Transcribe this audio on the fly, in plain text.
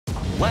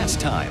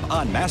Last time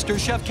on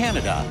MasterChef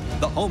Canada,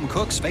 the home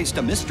cooks faced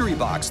a mystery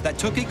box that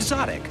took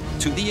exotic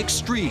to the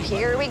extreme.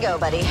 Here we go,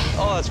 buddy.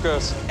 Oh, that's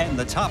gross. And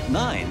the top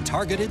 9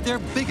 targeted their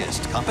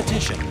biggest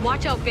competition.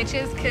 Watch out,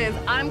 bitches, because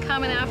I'm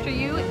coming after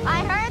you.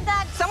 I heard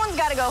that. Someone's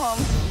got to go home.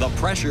 The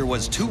pressure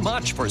was too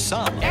much for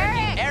some.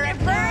 Eric,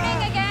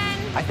 burning again.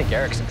 I think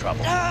Eric's in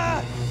trouble.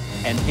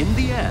 And in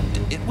the end,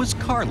 it was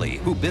Carly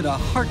who bid a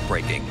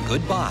heartbreaking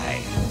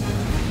goodbye.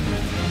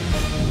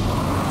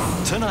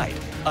 Tonight,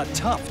 a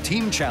tough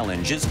team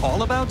challenge is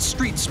all about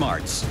street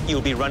smarts. You'll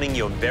be running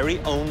your very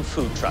own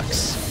food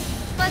trucks.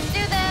 Let's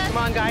do this. Come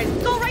on, guys.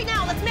 Go right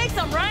now. Let's make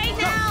some right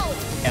now.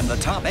 And the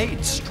top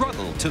 8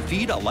 struggle to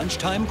feed a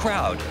lunchtime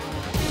crowd.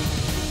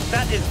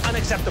 That is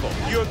unacceptable.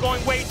 You're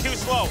going way too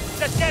slow.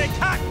 Let's get it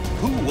cut.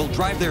 Who will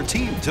drive their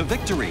team to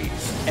victory?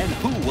 And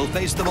who will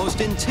face the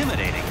most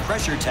intimidating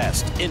pressure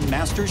test in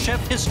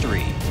MasterChef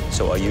history?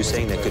 So are you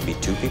saying there could be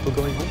 2 people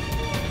going home?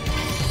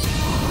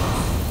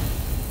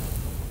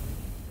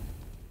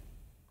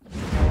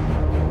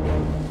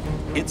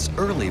 It's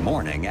early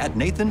morning at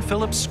Nathan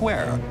Phillips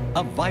Square,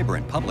 a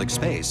vibrant public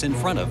space in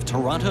front of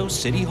Toronto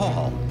City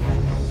Hall.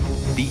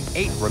 The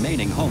 8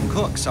 remaining home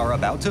cooks are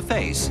about to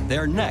face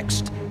their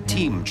next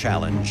team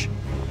challenge.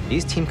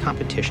 These team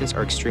competitions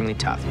are extremely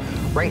tough.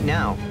 Right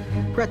now,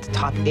 we're at the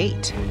top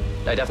 8.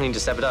 I definitely need to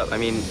step it up. I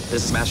mean,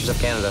 this is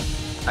MasterChef Canada.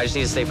 I just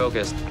need to stay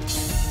focused.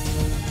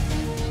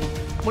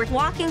 We're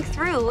walking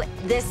through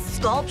this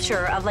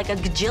sculpture of like a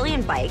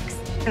gajillion bikes,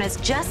 and it's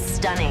just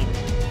stunning.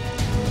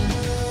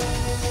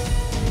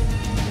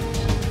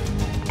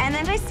 And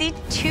then I see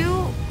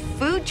 2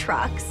 food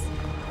trucks.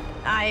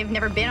 I've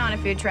never been on a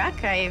food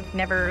truck. I've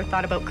never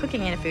thought about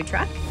cooking in a food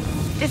truck.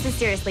 This is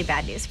seriously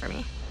bad news for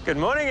me. Good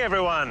morning,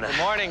 everyone. Good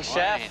morning,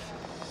 Chef.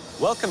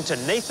 Welcome to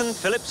Nathan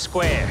Phillips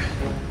Square.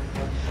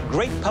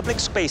 Great public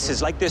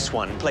spaces like this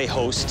one play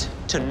host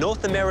to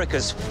North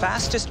America's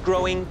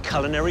fastest-growing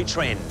culinary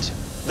trend,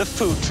 the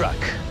food truck.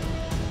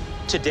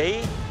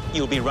 Today,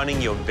 you'll be running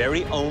your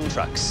very own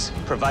trucks,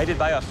 provided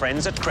by our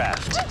friends at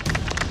Kraft.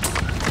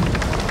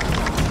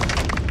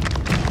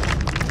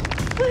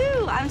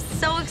 Woohoo! I'm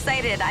so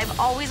excited. I've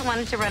always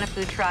wanted to run a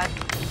food truck.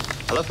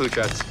 I love food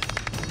trucks.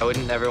 I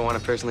wouldn't ever want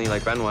to personally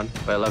run one,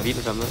 but I love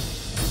eating from them.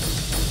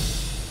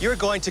 You're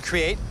going to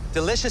create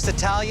delicious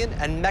Italian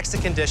and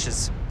Mexican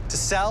dishes to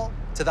sell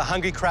to the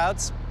hungry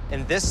crowds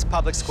in this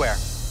public square.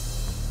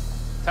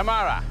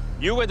 Tamara,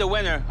 you were the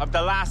winner of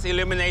the last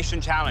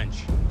elimination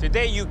challenge.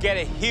 Today you get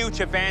a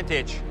huge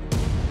advantage.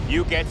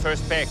 You get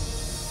first pick.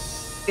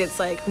 It's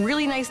like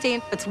really nice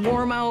day. It's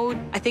warm out.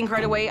 I think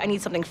right away I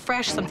need something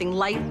fresh, something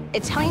light.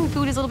 Italian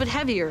food is a little bit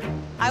heavier.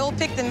 I will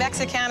pick the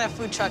Mexicana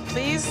food truck,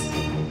 please.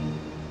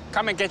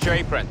 Come and get your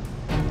apron.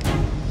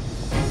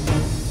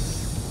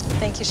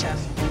 Thank you, Chef.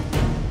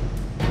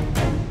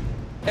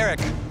 Eric,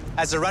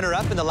 as a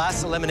runner-up in the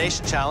last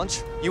elimination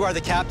challenge, you are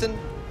the captain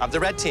of the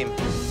red team.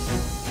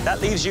 That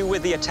leaves you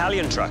with the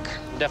Italian truck.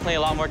 I'm definitely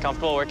a lot more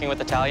comfortable working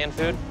with Italian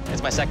food.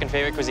 It's my second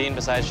favorite cuisine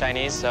besides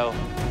Chinese, so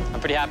I'm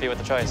pretty happy with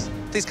the choice.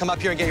 Please come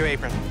up here and get your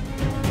apron.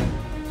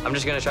 I'm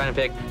just gonna try and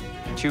pick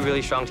 2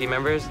 really strong team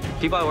members.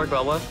 People I work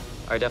well with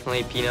are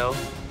definitely Pino,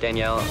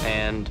 Danielle,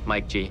 and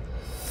Mike G.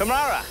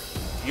 Tamara,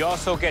 you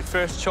also get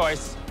first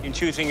choice in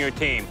choosing your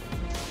team.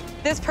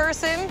 This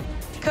person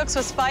cooks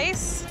with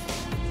spice,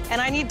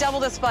 and I need double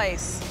the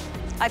spice.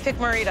 I pick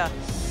Marita.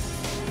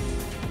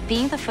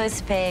 Being the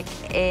first pick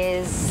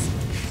is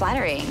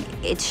flattering.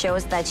 It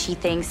shows that she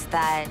thinks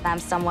that I'm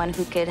someone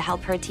who could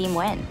help her team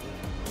win.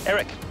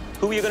 Eric,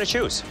 who are you going to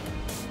choose?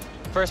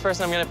 First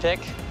person I'm gonna pick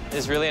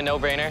is really a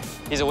no-brainer.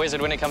 He's a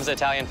wizard when it comes to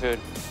Italian food.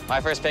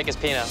 My first pick is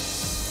Pino.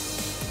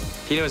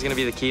 Pino is gonna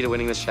be the key to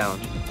winning this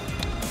challenge.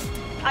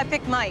 I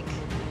pick Mike.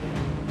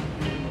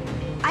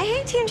 I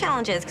hate team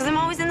challenges because I'm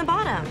always in the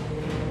bottom.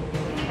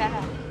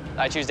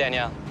 I choose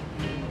Danielle.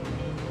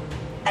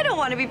 I don't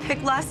want to be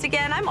picked last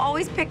again. I'm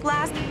always picked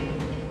last.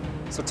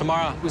 So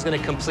Tamara, who's going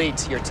to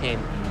complete your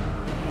team?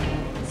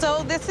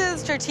 So this is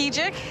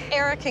strategic.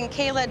 Eric and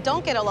Kayla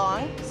don't get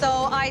along, so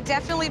I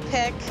definitely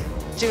pick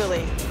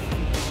Julie.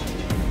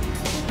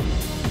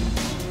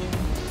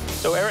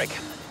 So, Eric,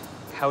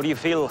 how do you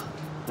feel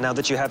now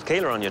that you have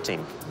Kayla on your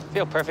team? I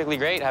feel perfectly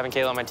great having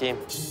Kayla on my team.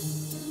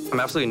 I'm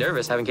absolutely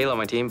nervous having Kayla on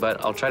my team,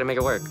 but I'll try to make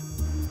it work.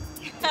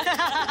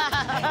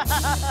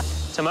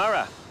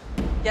 Tamara.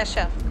 Yes,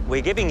 Chef.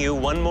 We're giving you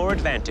one more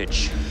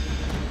advantage.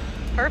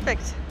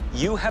 Perfect.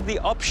 You have the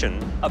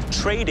option of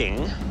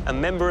trading a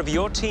member of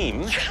your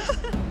team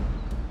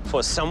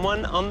for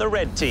someone on the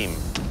red team.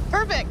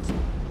 Perfect.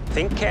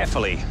 Think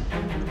carefully.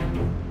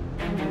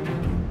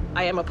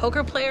 I am a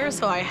poker player,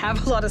 so I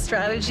have a lot of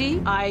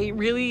strategy. I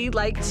really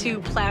like to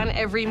plan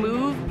every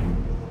move.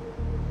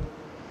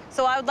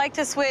 So I would like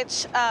to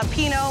switch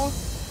Pino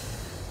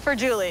for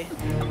Julie.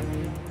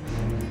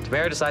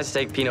 Tamara decides to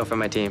take Pino from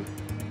my team.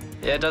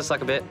 Yeah, it does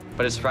suck a bit,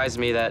 but it surprises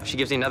me that she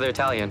gives me another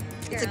Italian.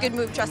 It's a good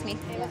move, trust me.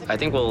 I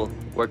think we'll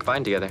work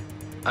fine together.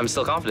 I'm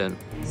still confident.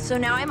 So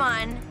now I'm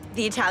on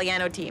the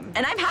Italiano team,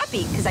 and I'm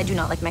happy because I do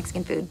not like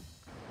Mexican food.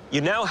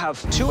 You now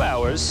have 2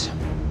 hours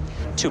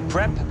to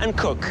prep and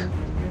cook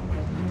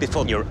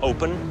before you're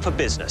open for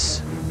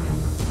business.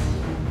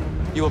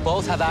 You will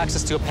both have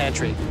access to a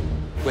pantry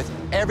with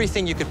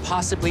everything you could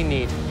possibly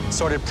need.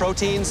 Sorted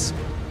proteins,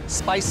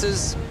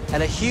 spices,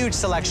 and a huge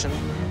selection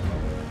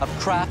of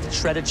Kraft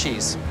shredded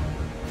cheese.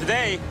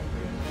 Today,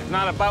 it's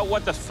not about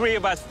what the three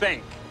of us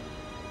think.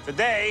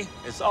 Today,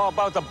 it's all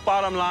about the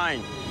bottom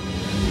line.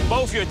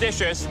 Both your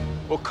dishes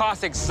will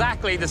cost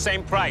exactly the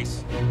same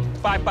price,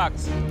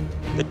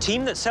 $5. The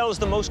team that sells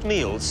the most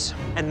meals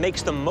and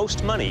makes the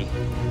most money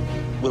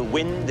will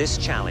win this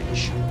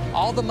challenge.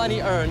 All the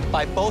money earned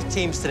by both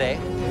teams today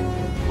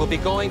will be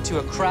going to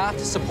a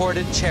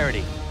Kraft-supported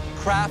charity.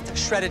 Kraft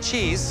shredded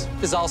cheese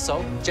is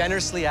also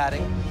generously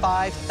adding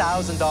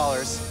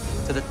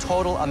 $5,000 to the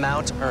total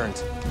amount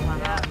earned.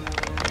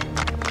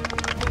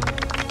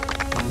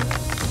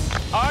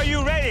 Are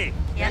you ready?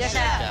 Yes,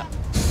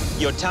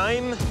 chef. Your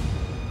time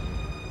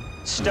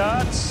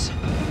starts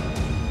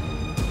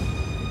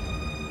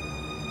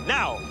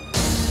now.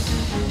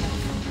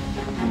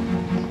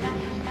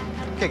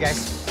 Okay,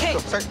 guys. Okay.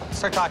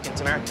 Start talking,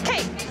 Tamara.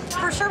 Okay,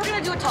 for sure we're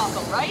gonna do a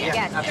taco, right? Yeah,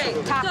 Yes,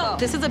 absolutely. taco.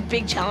 This is a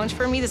big challenge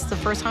for me. This is the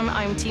first time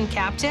I'm team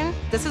captain.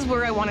 This is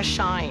where I want to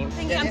shine.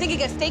 I'm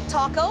thinking a steak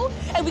taco,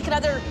 and we could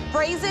either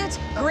braise it,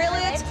 grill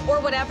it, or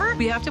whatever.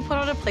 We have to put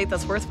on a plate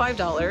that's worth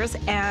 $5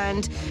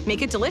 and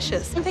make it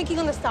delicious. I'm thinking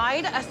on the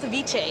side, a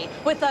ceviche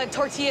with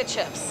tortilla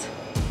chips.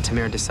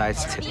 Tamara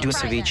decides to do a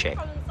ceviche.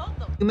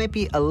 You might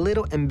be a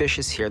little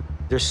ambitious here.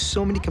 There's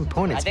so many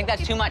components. I think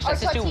that's too much.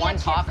 Let's just do one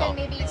taco.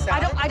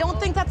 I don't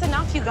think that's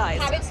enough, you guys.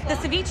 The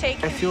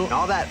ceviche. I feel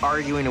all that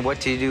arguing and what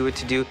to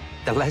do,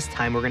 the less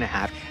time we're gonna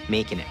have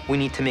making it. We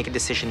need to make a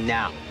decision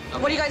now.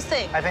 What do you guys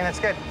think? I think that's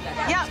good.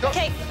 Yeah,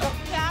 okay.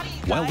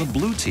 While the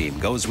blue team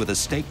goes with a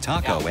steak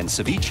taco and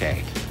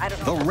ceviche,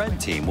 the red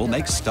team will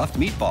make stuffed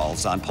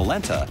meatballs on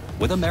polenta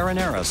with a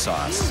marinara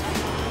sauce.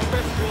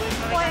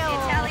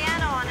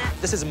 Italiano on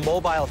it. This is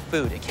mobile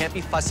food. It can't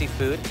be fussy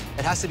food.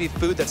 It has to be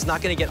food that's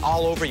not going to get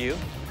all over you.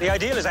 The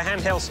ideal is a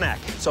handheld snack.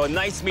 So a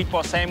nice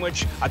meatball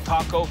sandwich, a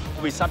taco,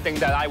 would be something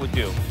that I would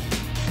do.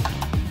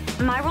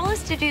 My role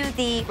is to do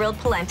the grilled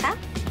polenta.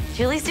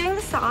 Julie's doing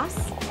the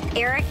sauce.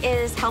 Eric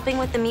is helping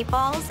with the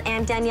meatballs,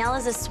 and Danielle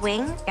is a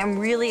swing. I'm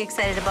really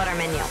excited about our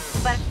menu.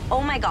 But,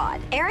 oh my God,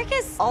 Eric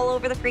is all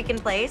over the freaking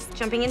place,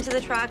 jumping into the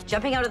truck,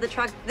 jumping out of the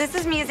truck. This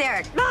is me as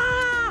Eric.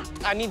 Ah!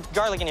 I need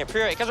garlic in here,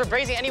 puree, because we're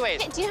braising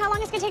anyways. Do you know how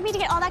long it's gonna take me to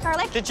get all that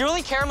garlic? Did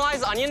Julie caramelize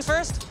the onions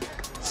first?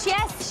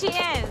 Yes, she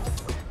is.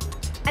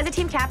 As a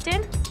team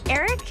captain,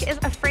 Eric is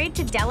afraid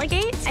to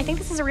delegate. I think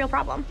this is a real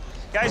problem.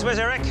 Guys, where's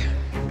Eric?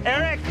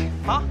 Eric!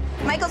 Huh?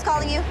 Michael's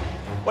calling you.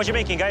 What you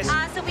making, guys?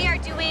 So we are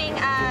doing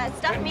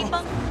stuffed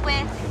meatballs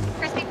with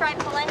crispy fried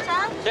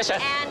polenta Yes,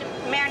 chef. and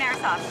marinara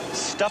sauce.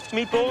 Stuffed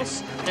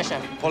meatballs? Yes,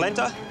 chef.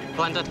 Polenta?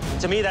 Polenta.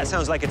 To me, that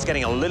sounds like it's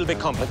getting a little bit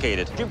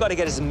complicated. You've got to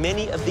get as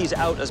many of these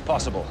out as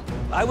possible.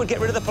 I would get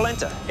rid of the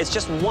polenta. It's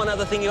just one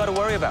other thing you got to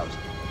worry about.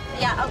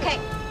 Yeah, okay.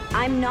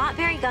 I'm not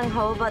very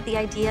gung-ho about the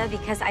idea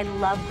because I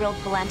love grilled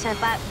polenta,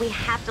 but we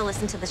have to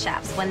listen to the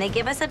chefs. When they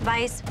give us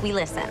advice, we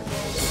listen.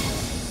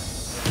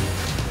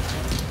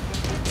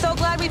 So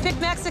glad we picked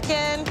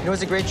Mexican. It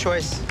was a great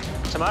choice.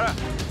 Tamara,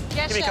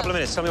 Yes, give me a chef. couple of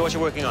minutes. Tell me what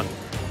you're working on.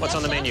 What's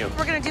on the menu?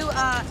 We're gonna do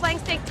a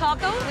flank steak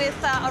taco with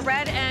a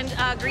red and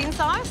green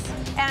sauce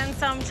and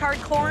some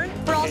charred corn.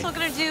 We're also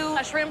gonna do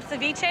a shrimp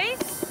ceviche.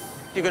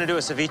 You're going to do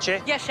a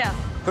ceviche? Yes, chef.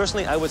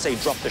 Personally, I would say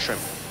drop the shrimp.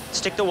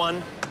 Stick to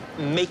one,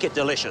 make it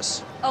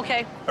delicious.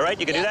 Okay. All right,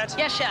 you can do that?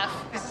 Yes, chef.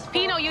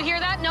 Pino, you hear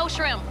that? No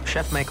shrimp.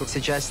 Chef Michael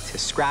suggests to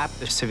scrap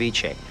the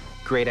ceviche.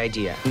 Great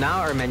idea. Now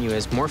our menu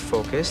is more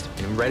focused,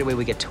 and right away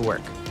we get to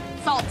work.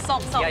 Salt,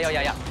 salt, salt.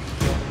 Yeah.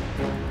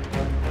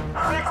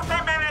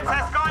 60 minutes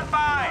has gone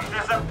by.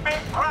 There's a big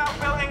crowd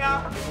building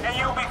up, and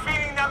you'll be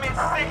feeding them in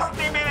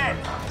 60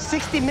 minutes.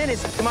 60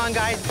 minutes. Come on,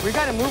 guys. We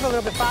got to move a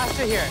little bit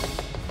faster here.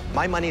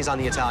 My money is on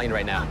the Italian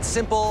right now. It's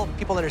simple.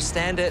 People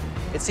understand it.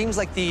 It seems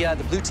like the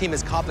blue team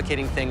is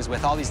complicating things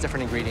with all these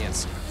different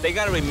ingredients. They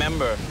got to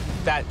remember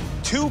that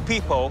 2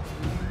 people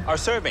are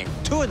serving.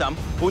 2 of them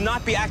will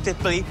not be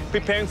actively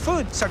preparing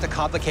food. Start to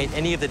complicate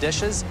any of the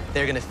dishes,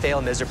 they're going to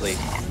fail miserably.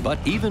 But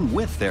even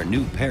with their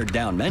new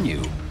pared-down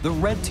menu, the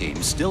red team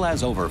still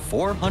has over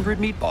 400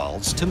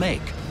 meatballs to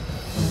make.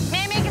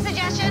 May I make a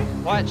suggestion?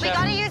 What, We chef?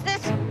 gotta use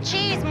this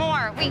cheese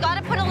more. We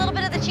gotta put a little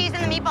bit of the cheese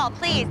in the meatball,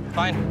 please.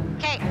 Fine.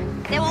 Okay,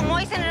 they will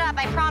moisten it up,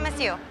 I promise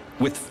you.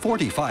 With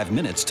 45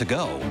 minutes to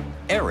go,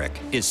 Eric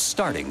is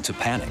starting to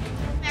panic.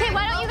 Okay,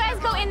 why don't you guys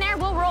go in there?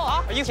 We'll roll.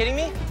 Are you kidding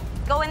me?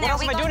 Go in there.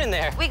 else am I doing in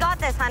there? We got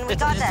this, hon. We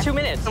It's got just this. 2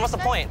 minutes. And what's the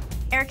point?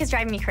 Eric is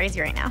driving me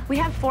crazy right now. We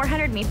have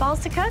 400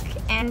 meatballs to cook,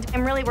 and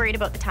I'm really worried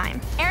about the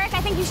time. Eric,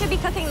 I think you should be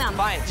cooking them.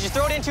 Fine. Just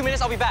throw it in 2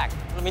 minutes. I'll be back.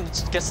 Let me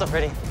just get stuff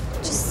ready.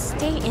 Just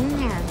stay in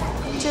there.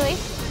 Julie,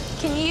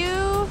 can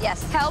you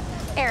help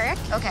Eric?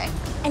 Okay.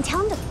 And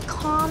tell him to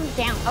calm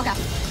down. Okay.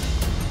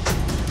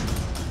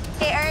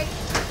 Hey, Eric,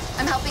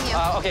 I'm helping you.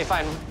 Okay,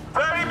 fine.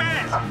 30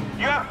 minutes.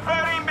 You have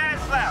 30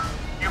 minutes left.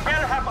 You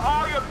better have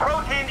all your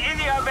protein in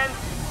the oven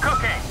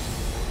cooking.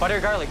 Butter,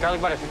 garlic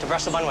butter to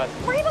brush the bun with.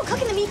 Worry about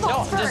cooking the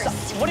meatballs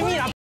first. What do you mean?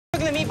 I'm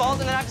cooking the meatballs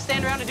and then I have to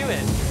stand around to do it.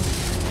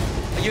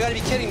 You gotta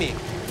be kidding me.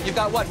 You've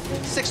got, what,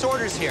 6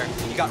 orders here.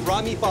 You got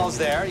raw meatballs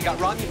there. You got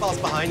raw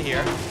meatballs behind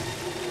here.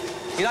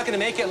 You're not gonna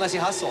make it unless you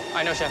hustle.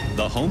 I know, Chef.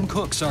 The home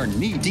cooks are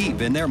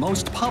knee-deep in their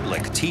most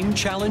public team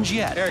challenge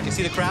yet. Eric, you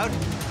see the crowd?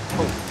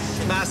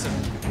 Oh, massive.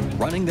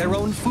 Running their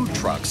own food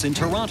trucks in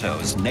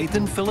Toronto's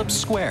Nathan Phillips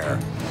Square.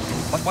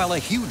 But while a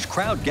huge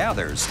crowd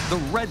gathers, the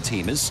red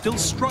team is still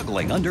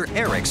struggling under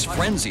Eric's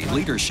frenzied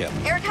leadership.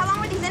 Eric, how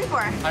long were these in for?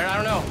 I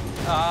don't know.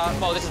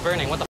 Oh, this is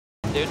burning. What the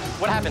f, dude?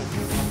 What happened?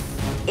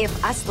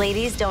 If us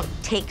ladies don't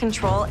take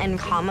control and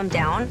calm them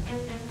down,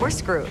 we're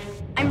screwed.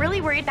 I'm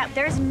really worried that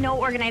there's no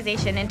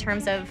organization in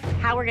terms of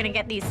how we're gonna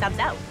get these subs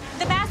out.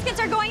 The baskets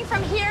are going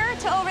from here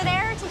to over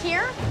there to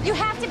here. You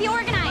have to be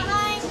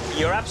organized.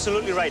 You're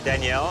absolutely right,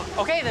 Danielle.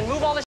 Okay, then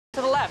move all this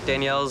to the left.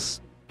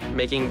 Danielle's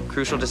making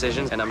crucial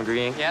decisions, and I'm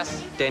agreeing.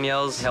 Yes.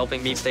 Danielle's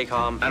helping me stay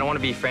calm. I don't want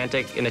to be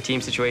frantic in a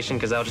team situation,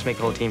 because that'll just make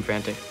the whole team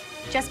frantic.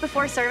 Just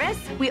before service,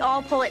 we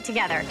all pull it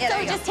together. Yeah,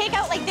 so just take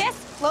out like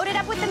this, load it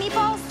up with the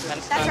meatballs.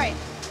 That's right.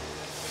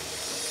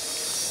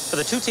 For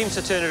the 2 teams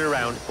to turn it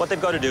around, what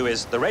they've got to do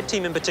is, the red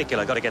team in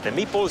particular, got to get their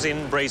meatballs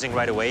in, braising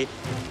right away,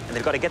 and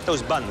they've got to get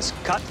those buns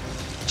cut,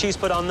 cheese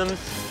put on them,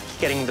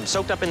 getting them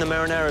soaked up in the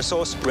marinara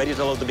sauce, ready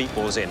to load the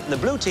meatballs in. And the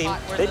blue team,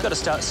 they've got to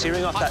start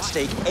searing off that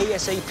steak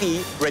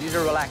ASAP, ready to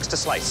relax to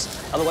slice.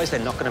 Otherwise, they're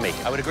not going to make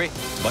it. I would agree.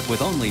 But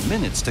with only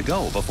minutes to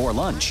go before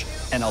lunch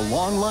and a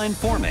long line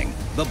forming,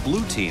 the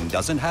blue team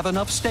doesn't have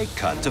enough steak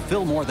cut to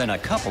fill more than a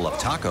couple of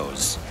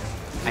tacos.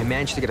 I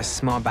managed to get a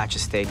small batch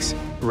of steaks,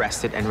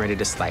 rested and ready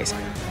to slice.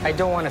 I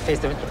don't want to face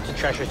the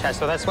treasure test,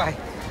 so that's why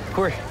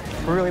we're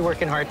really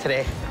working hard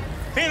today.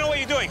 Pino, what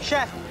are you doing?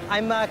 Chef,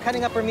 I'm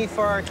cutting up our meat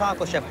for our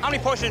taco, Chef. How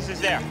many portions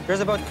is there? There's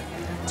about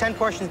 10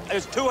 portions.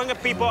 There's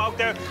 200 people out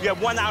there. You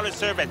have 1 hour to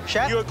serve it.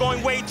 Chef? You're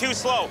going way too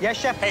slow. Yes,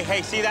 Chef.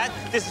 Hey, see that?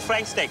 This is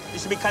Frank's steak.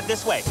 It should be cut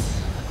this way.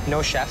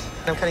 No, Chef.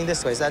 I'm cutting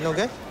this way. Is that no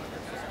good?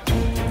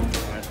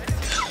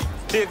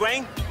 See the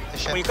grain?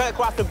 Chef. When you cut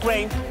across the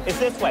grain, it's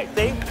this way,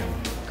 see?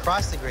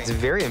 Cross the grain. It's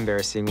very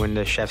embarrassing when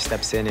the chef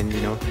steps in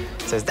and,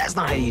 says, that's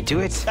not how you do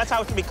it. That's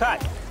how it should be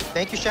cut.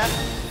 Thank you, Chef.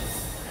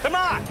 Come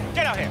on,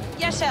 get out here.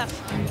 Yes,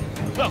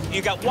 Chef. Look,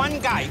 you got one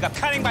guy. You got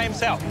cutting by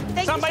himself.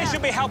 Thank Somebody you, Chef.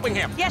 should be helping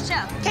him. Yes,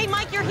 Chef. Okay,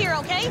 Mike, you're here,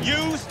 okay?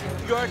 Use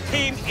your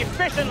team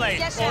efficiently,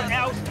 Yes, or Chef.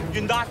 else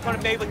you're not going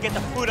to be able to get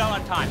the food out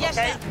on time, Yes,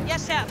 okay? Chef.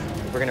 Yes,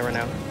 Chef. We're gonna run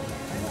out.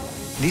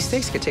 These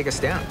steaks could take us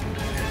down.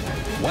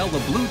 While the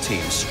blue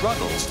team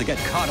struggles to get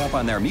caught up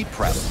on their meat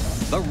prep,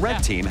 the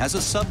red team has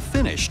a sub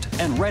finished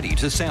and ready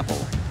to sample.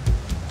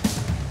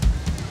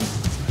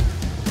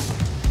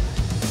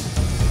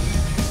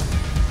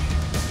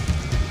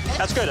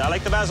 That's good. I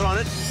like the basil on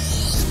it.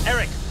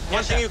 Eric,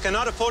 one thing you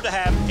cannot afford to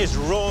have is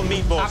raw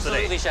meatballs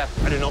today. Absolutely,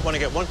 Chef. I do not want to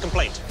get one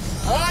complaint.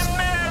 1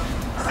 minute!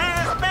 See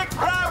this big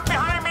crowd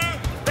behind me?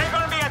 They're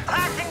going to be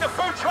attacking the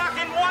food truck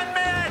in 1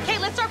 minute! Okay,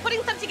 let's start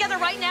putting some together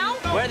right now.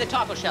 Where are the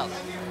taco shells?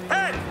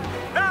 10,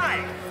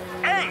 9,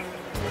 8,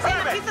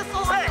 7, Pizza so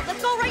hot. 6,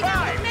 Let's go right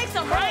now. 5, Let's make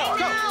some right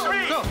now.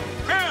 3,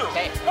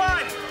 2,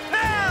 1,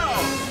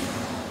 now!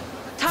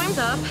 Time's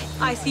up.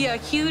 I see a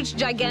huge,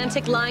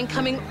 gigantic line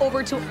coming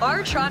over to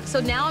our truck, so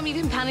now I'm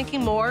even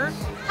panicking more.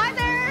 Hi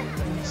there.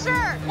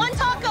 Sure. 1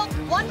 taco,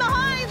 1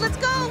 behind. Let's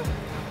go.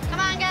 Come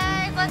on,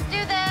 guys, let's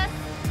do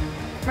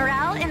this.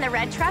 Morale in the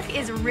red truck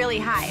is really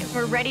high.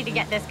 We're ready to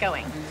get this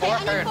going. I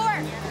need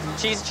 4.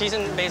 Cheese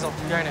and basil.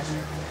 Garnish.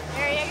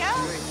 There you go.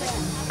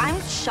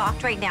 I'm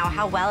shocked right now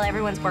how well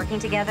everyone's working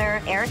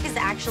together. Eric has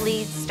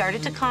actually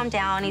started to calm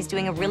down. He's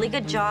doing a really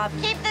good job.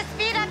 Keep the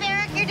speed up,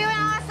 Eric. You're doing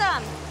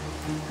awesome.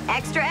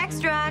 Extra,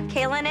 extra.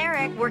 Kayla and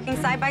Eric working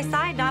side by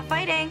side, not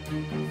fighting.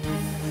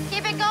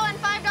 Keep it going.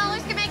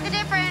 $5 can make the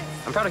difference.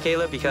 I'm proud of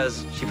Kayla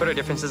because she put her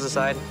differences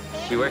aside.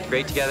 We worked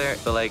great together,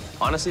 but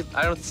honestly,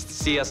 I don't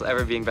see us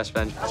ever being best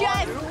friends.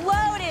 Just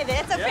loaded.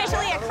 It's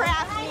officially a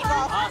craft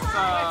meatball.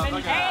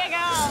 Awesome. There you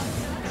go.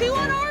 2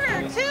 on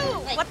order. 2.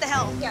 What the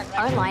hell?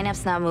 Our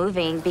lineup's not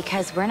moving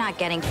because we're not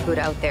getting food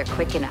out there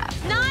quick enough.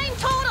 9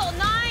 total.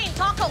 9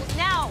 tacos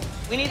now.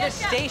 We need this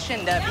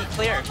station to be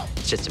clear.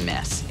 It's just a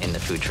mess in the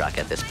food truck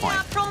at this point.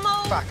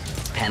 Promo. Fuck.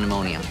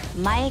 Pandemonium.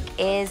 Mike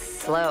is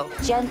slow,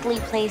 gently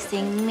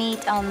placing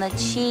meat on the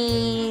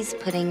cheese,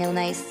 putting a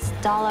nice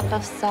dollop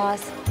of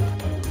sauce.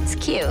 It's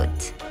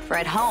cute for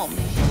at home,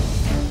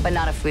 but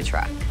not a food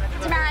truck.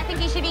 Tamara, I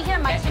think you should be here.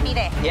 Mike should be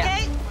there. Yeah.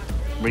 Okay.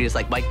 Rita's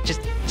like, Mike,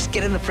 just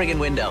get in the friggin'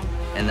 window.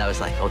 And I was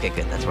like, okay,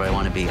 good. That's where I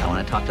want to be. I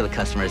want to talk to the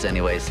customers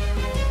anyways.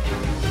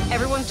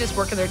 Everyone's just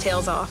working their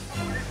tails off.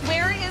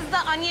 Where is the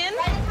onion?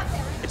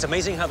 It's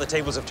amazing how the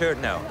tables have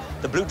turned now.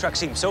 The blue truck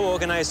seems so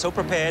organized, so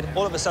prepared.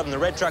 All of a sudden, the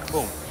red truck,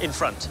 boom, in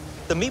front.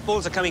 The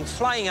meatballs are coming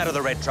flying out of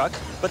the red truck,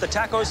 but the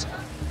tacos,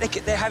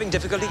 they're having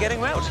difficulty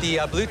getting out.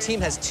 The blue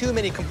team has too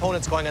many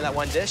components going on that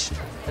one dish, and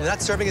they're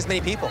not serving as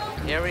many people.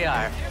 Here we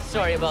are.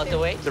 Sorry about the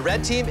wait. The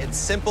red team, it's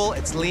simple,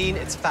 it's lean,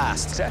 it's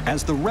fast.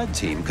 As the red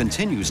team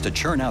continues to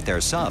churn out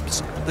their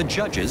subs, the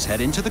judges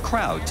head into the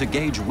crowd to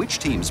gauge which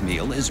team's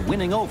meal is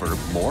winning over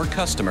more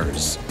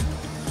customers.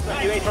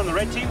 You ate from the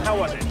red team? How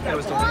was it? It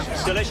was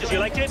delicious. Delicious. You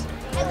liked it?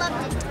 I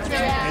loved it.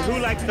 And who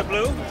likes the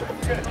blue?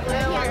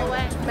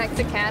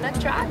 Mexicana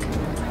truck.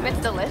 It's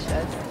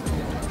delicious.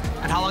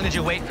 And how long did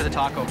you wait for the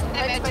taco?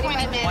 About 20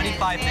 minutes.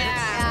 25 minutes?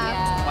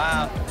 Yeah.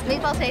 Wow.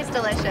 Meatball tastes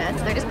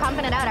delicious. They're just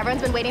pumping it out.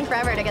 Everyone's been waiting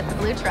forever to get the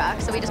blue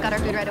truck, so we just got our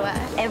food right away.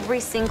 Every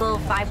single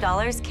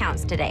 $5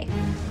 counts today. We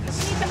need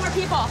some more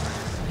people.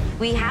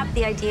 We have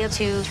the idea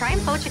to try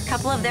and poach a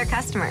couple of their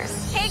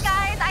customers. Hey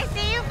guys, I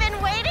see you've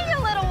been waiting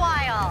a little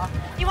while.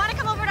 You want to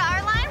come over to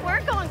our line?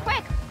 We're going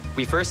quick.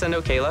 We first sent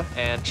out Kayla,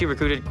 and she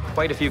recruited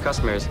quite a few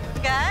customers.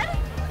 Good.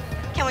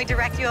 Can we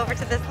direct you over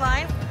to this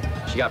line?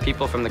 She got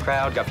people from the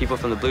crowd, got people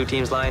from the blue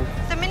team's line.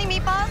 Some mini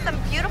meatballs, some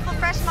beautiful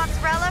fresh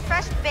mozzarella,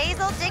 fresh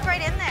basil. Dig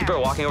right in there. People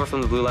are walking over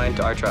from the blue line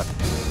to our truck.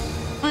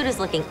 Food is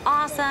looking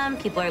awesome.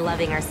 People are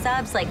loving our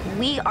subs. Like,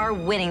 we are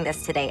winning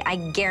this today. I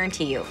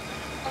guarantee you.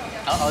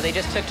 Uh-oh, they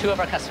just took 2 of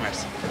our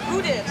customers.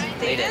 Who did?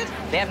 They did.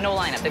 They have no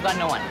lineup. They've got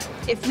no one.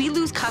 If we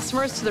lose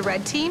customers to the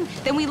red team,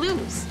 then we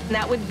lose. And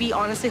that would be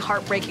honestly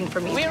heartbreaking for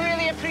me. We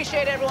really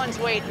appreciate everyone's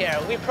wait here.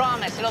 We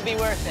promise it'll be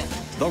worth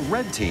it. The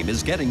red team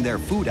is getting their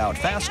food out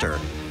faster,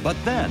 but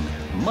then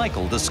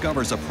Michael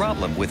discovers a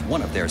problem with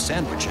one of their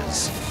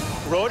sandwiches.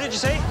 Raw, did you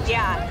say?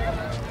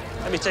 Yeah.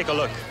 Let me take a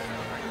look.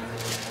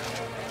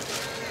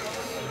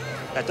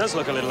 That does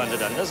look a little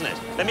underdone, doesn't it?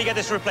 Let me get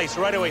this replaced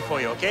right away for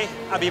you, okay?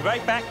 I'll be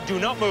right back. Do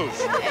not move.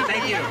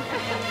 Thank you.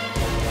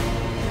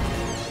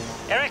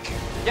 Eric?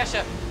 Yes,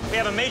 chef. We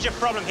have a major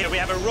problem here. We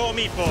have a raw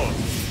meatball.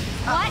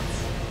 What?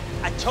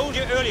 I told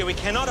you earlier we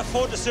cannot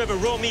afford to serve a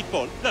raw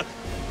meatball. Look,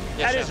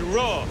 that is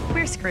raw.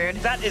 We're screwed.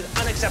 That is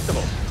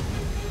unacceptable.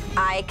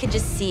 I could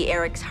just see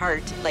Eric's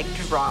heart, like,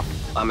 drop.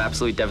 I'm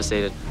absolutely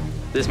devastated.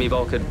 This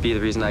meatball could be the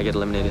reason I get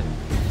eliminated.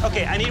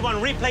 Okay, I need one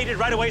replated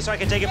right away so I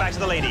can take it back to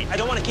the lady. I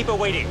don't want to keep her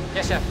waiting.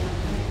 Yes, chef.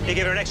 You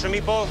give her an extra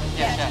meatball?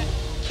 Yes, chef.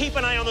 Keep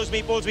an eye on those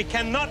meatballs. We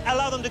cannot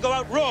allow them to go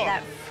out raw.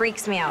 That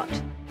freaks me out.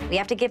 We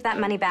have to give that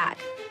money back,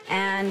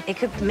 and it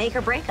could make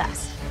or break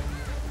us.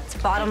 It's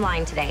bottom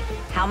line today.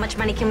 How much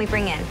money can we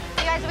bring in?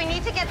 You guys, we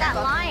need to get that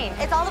line.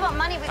 It's all about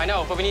money. I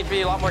know, but we need to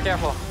be a lot more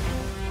careful.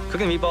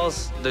 Cooking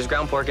meatballs, there's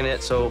ground pork in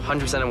it, so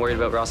 100% I'm worried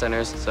about raw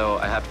centers, so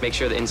I have to make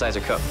sure the insides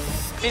are cooked.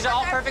 These are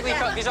all perfectly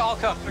cooked. These are all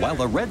cooked. While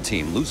the red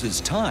team loses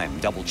time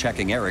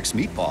double-checking Eric's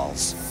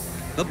meatballs,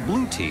 the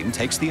blue team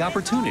takes the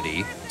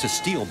opportunity to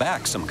steal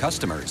back some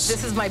customers.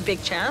 This is my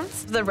big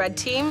chance. The red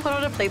team put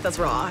out a plate that's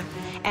raw,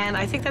 and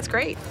I think that's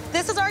great.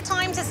 This is our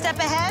time to step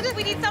ahead.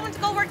 We need someone to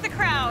go work the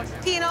crowd.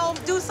 You know,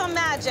 do some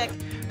magic.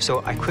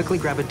 So I quickly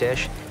grab a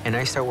dish, and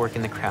I start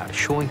working the crowd,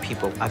 showing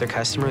people, other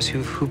customers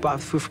who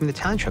bought food from the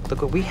Italian truck.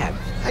 Look what we have.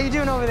 How you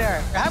doing over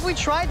there? Have we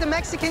tried the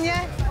Mexican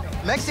yet?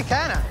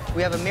 Mexicana.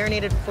 We have a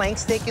marinated flank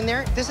steak in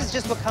there. This is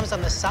just what comes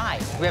on the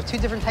side. We have 2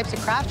 different types of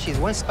craft cheese.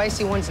 One's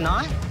spicy, one's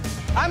not.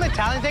 I'm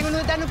Italian, vengo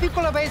da un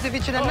piccolo paese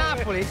vicino a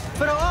Napoli,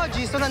 però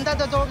oggi sono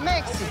andato to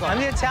Mexico. I'm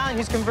the Italian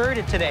who's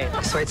converted today.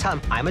 So I tell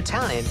them, I'm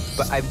Italian,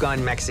 but I've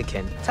gone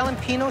Mexican. Tell them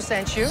Pino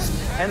sent you,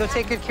 and they'll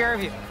take good care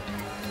of you.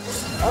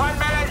 1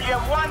 minute, you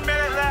have 1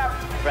 minute left.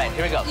 Right,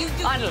 here we go.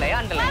 Andale,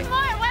 andale. One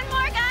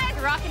more, guys.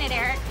 We're rocking it,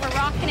 Eric. We're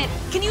rocking it.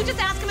 Can you just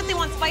ask them if they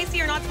want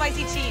spicy or not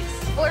spicy cheese?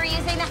 We're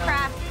using the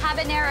Kraft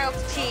habanero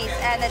cheese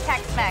and the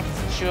Tex-Mex.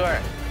 Sure.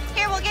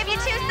 Here, we'll give you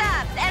 2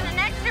 subs and an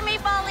extra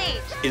meatball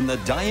each. In the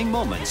dying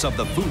moments of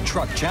the food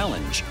truck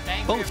challenge,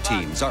 both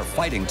teams are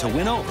fighting to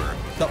win over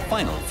the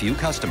final few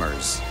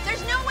customers.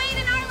 There's no wait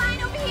in our line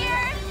over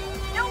here.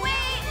 No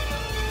wait.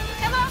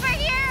 Come over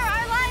here.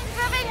 Our line's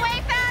moving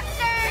way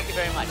faster. Thank you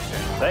very much, sir.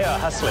 They are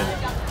hustling.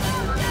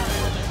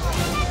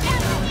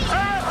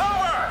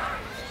 Over!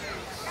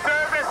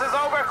 Service is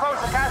over.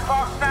 Close the cash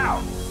box now.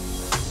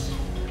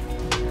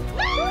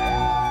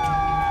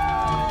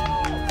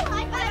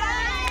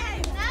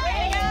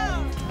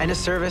 End of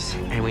service,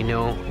 and we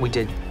know we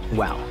did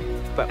well.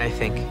 But I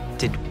think,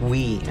 did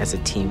we as a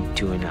team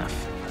do enough?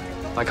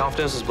 My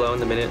confidence was blown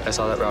the minute I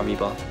saw that raw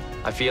meatball.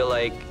 I feel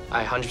like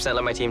I 100%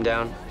 let my team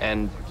down,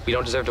 and we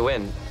don't deserve to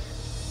win.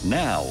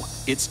 Now,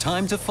 it's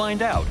time to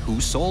find out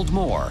who sold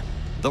more,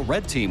 the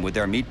red team with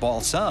their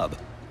meatball sub,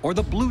 or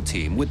the blue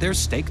team with their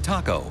steak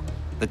taco.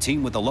 The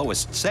team with the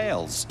lowest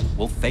sales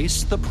will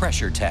face the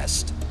pressure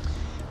test.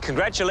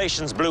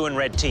 Congratulations, blue and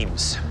red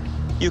teams.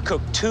 You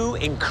cooked 2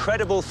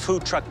 incredible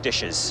food truck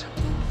dishes.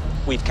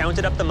 We've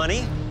counted up the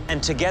money,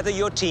 and together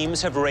your teams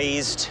have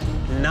raised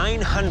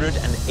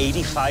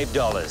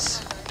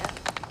 $985.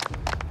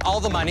 All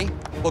the money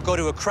will go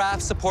to a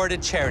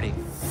Kraft-supported charity.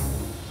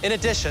 In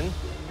addition,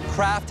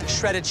 Kraft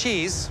shredded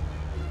cheese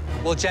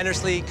will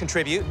generously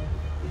contribute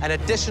an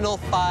additional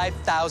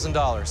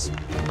 $5,000.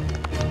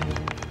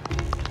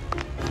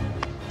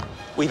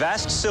 We've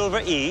asked Silver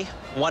E,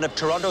 one of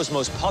Toronto's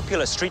most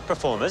popular street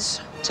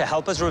performers, to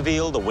help us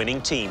reveal the winning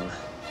team.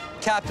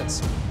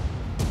 Captains,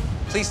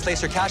 please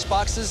place your cash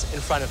boxes in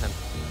front of him.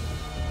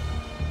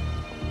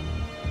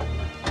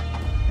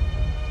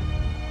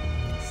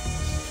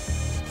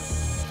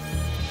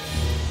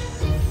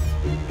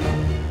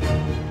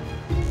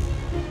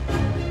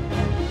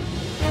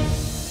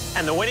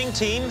 And the winning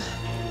team,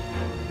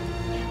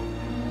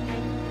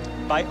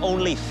 by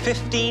only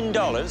 $15.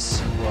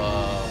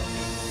 Whoa.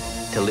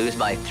 To lose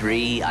by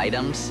 3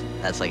 items?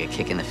 That's like a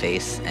kick in the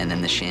face, and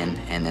then the shin,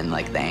 and then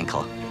like the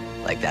ankle.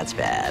 Like, that's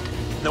bad.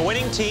 The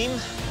winning team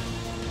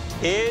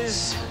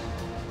is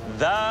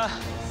the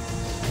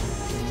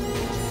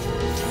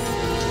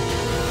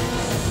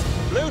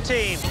blue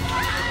team.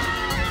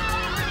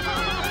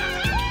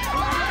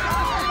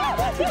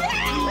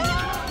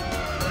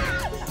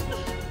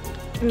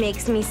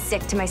 Makes me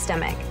sick to my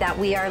stomach that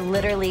we are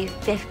literally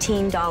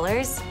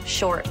 $15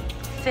 short.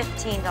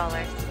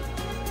 $15.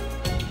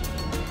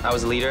 I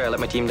was the leader, I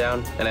let my team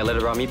down, and I let a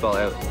raw meatball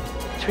out.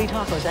 3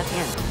 tacos at the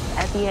end.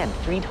 At the end,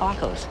 3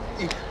 tacos.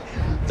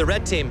 The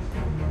red team,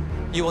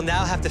 you will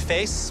now have to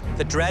face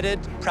the dreaded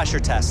pressure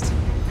test.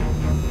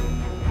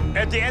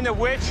 At the end of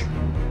which,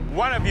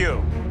 one of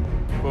you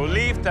will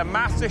leave the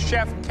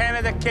MasterChef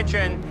Canada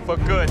kitchen for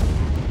good.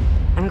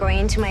 I'm going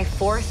into my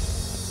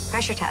 4th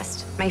pressure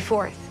test, my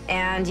 4th.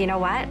 And you know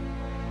what?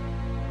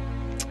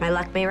 My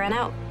luck may run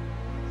out.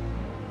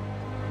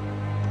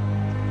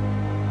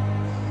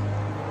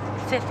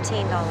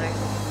 $15.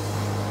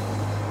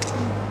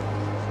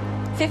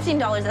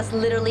 $15, that's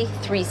literally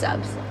 3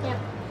 subs. Yeah.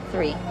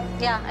 3.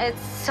 Yeah,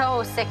 it's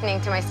so sickening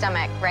to my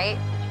stomach, right?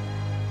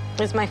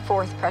 It's my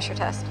 4th pressure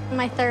test.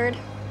 My 3rd.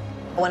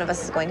 One of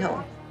us is going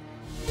home.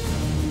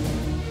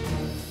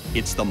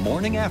 It's the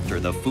morning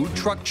after the food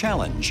truck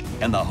challenge,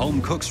 and the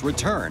home cooks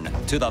return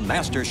to the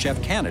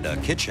MasterChef Canada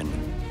kitchen.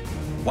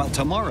 While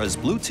Tamara's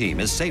blue team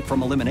is safe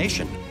from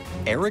elimination,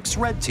 Eric's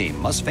red team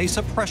must face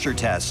a pressure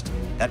test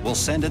that will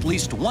send at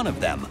least one of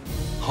them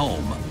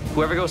home.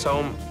 Whoever goes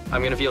home,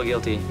 I'm gonna feel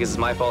guilty because it's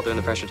my fault doing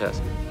the pressure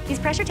test. These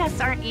pressure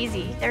tests aren't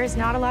easy. There's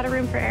not a lot of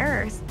room for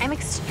errors. I'm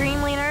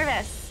extremely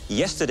nervous.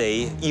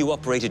 Yesterday, you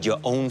operated your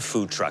own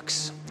food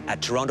trucks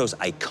at Toronto's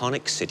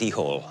iconic City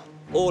Hall.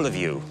 All of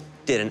you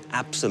did an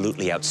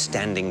absolutely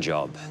outstanding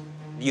job.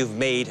 You've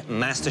made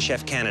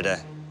MasterChef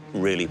Canada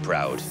really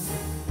proud.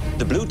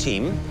 The blue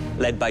team,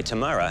 led by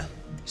Tamara,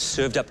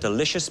 served up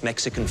delicious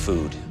Mexican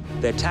food.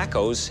 Their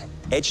tacos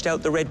edged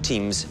out the red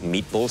team's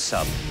meatball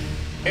sub.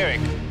 Eric,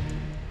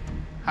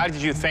 how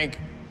did you think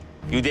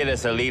you did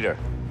as a leader?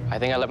 I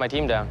think I let my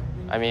team down.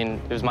 I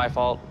mean, it was my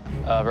fault.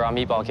 Raw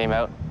meatball came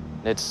out.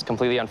 It's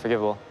completely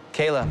unforgivable.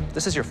 Kayla,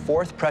 this is your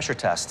 4th pressure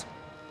test.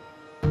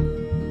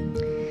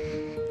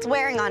 It's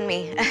wearing on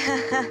me.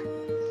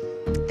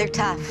 They're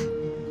tough.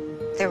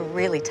 They're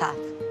really tough.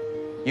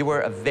 You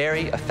were a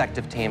very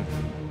effective team,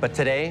 but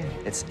today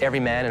it's every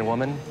man and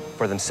woman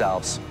for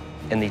themselves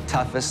in the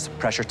toughest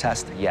pressure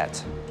test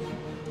yet.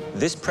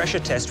 This pressure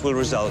test will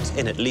result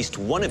in at least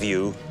one of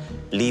you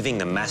leaving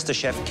the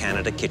MasterChef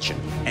Canada kitchen.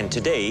 And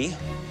today,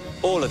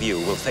 all of you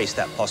will face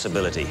that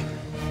possibility.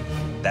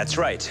 That's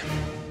right.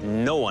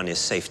 No one is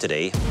safe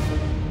today.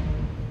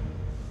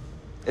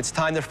 It's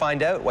time to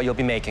find out what you'll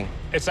be making.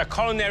 It's a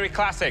culinary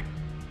classic,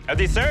 a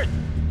dessert.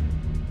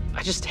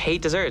 I just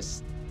hate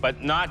desserts.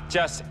 But not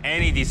just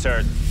any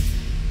dessert.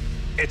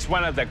 It's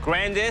one of the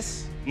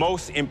grandest,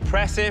 most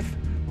impressive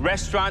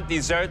restaurant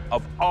dessert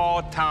of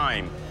all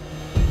time.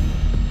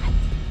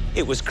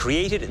 It was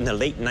created in the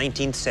late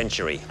 19th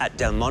century at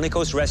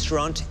Delmonico's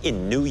restaurant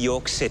in New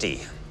York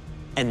City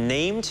and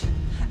named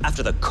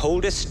after the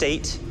coldest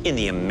state in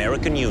the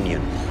American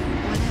Union.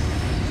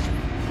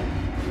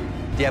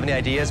 Do you have any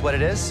ideas what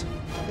it is?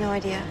 No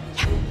idea.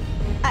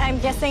 I'm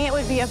guessing it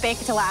would be a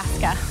baked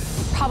Alaska.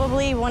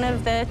 Probably one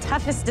of the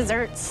toughest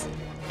desserts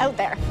out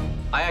there.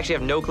 I actually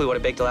have no clue what a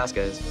baked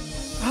Alaska is.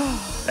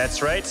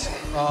 That's right.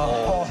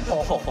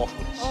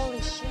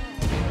 Holy shit.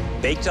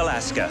 Baked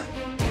Alaska.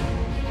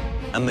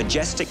 A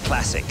majestic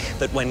classic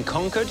that, when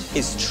conquered,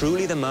 is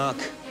truly the mark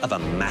of a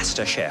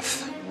master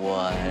chef.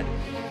 What? I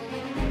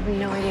have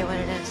no idea what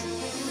it is.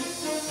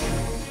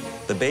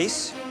 The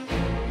base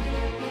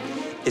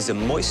is a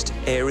moist,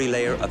 airy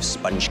layer of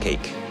sponge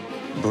cake,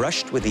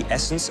 brushed with the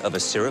essence of a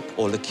syrup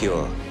or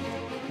liqueur.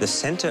 The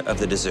center of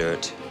the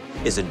dessert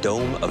is a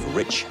dome of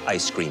rich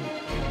ice cream.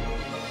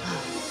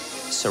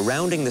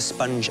 Surrounding the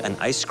sponge and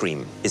ice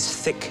cream is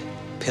thick,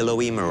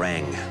 pillowy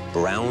meringue,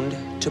 browned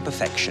to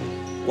perfection.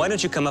 Why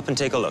don't you come up and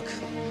take a look?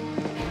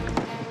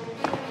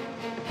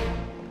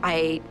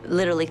 I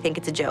literally think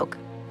it's a joke,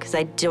 because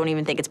I don't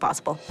even think it's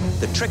possible.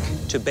 The trick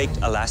to baked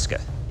Alaska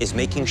is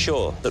making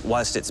sure that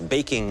whilst it's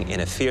baking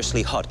in a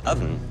fiercely hot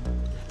oven,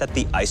 that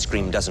the ice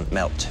cream doesn't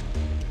melt.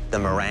 The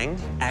meringue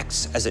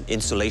acts as an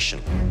insulation.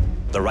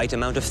 The right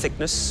amount of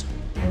thickness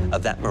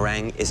of that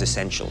meringue is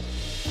essential.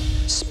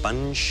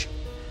 Sponge,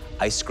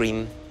 ice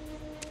cream,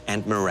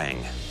 and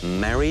meringue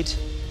married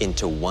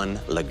into one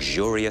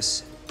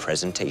luxurious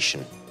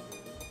presentation.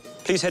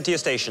 Please head to your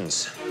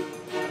stations.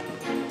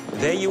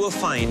 There you will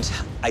find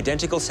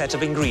identical set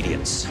of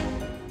ingredients.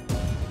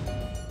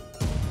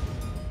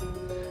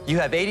 You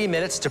have 80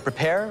 minutes to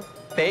prepare,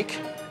 bake,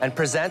 and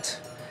present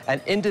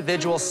an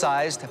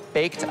individual-sized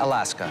baked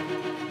Alaska.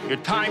 Your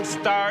time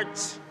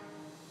starts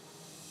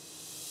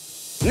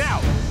now.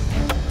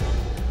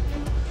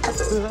 I'm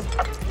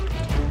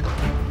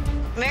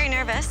very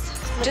nervous.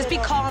 Just be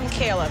calm,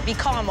 Kayla. Be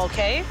calm,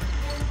 okay?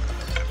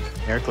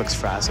 Eric looks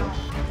frazzled.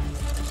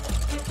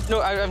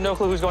 No, I have no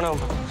clue who's going home.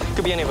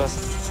 Could be any of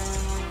us.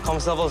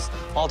 Calmness level's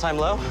all-time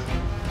low.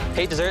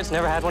 8 desserts,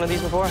 never had one of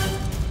these before.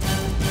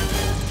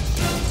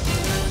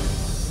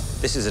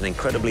 This is an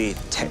incredibly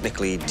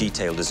technically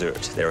detailed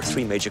dessert. There are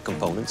 3 major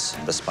components: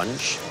 the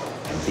sponge,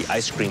 the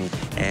ice cream,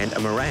 and a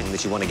meringue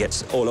that you want to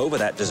get all over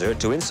that dessert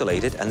to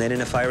insulate it, and then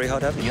in a fiery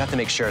hot oven. You have to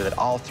make sure that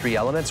all 3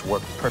 elements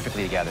work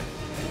perfectly together.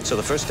 So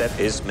the first step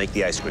is make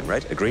the ice cream,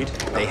 right? Agreed?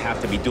 They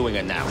have to be doing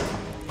it now.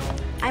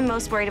 I'm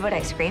most worried about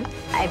ice cream.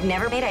 I've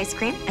never made ice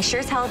cream. I sure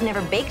as hell have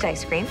never baked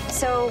ice cream.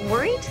 So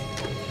worried?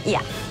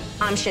 Yeah,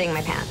 I'm shitting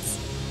my pants.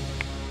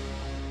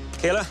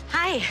 Kayla?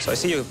 Hi. So I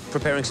see you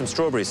preparing some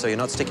strawberries, so you're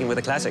not sticking with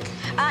a classic.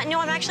 No,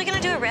 I'm actually gonna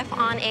do a riff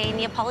on a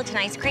Neapolitan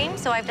ice cream.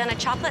 So I've done a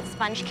chocolate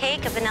sponge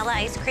cake, a vanilla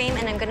ice cream,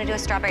 and I'm gonna do a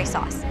strawberry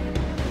sauce.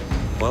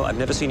 Well, I've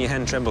never seen your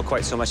hand tremble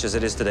quite so much as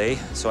it is today,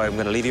 so I'm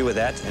gonna leave you with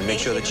that and make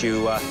sure that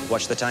you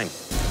watch the time.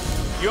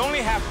 You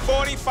only have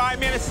 45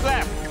 minutes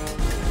left.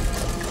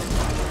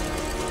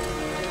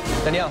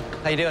 Danielle,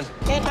 how you doing?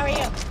 Good, how are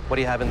you? What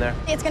do you have in there?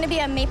 It's going to be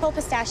a maple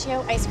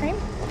pistachio ice cream.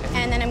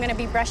 And then I'm going to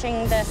be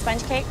brushing the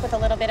sponge cake with a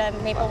little bit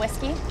of maple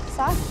whiskey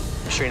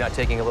sauce. You sure you're not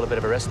taking a little bit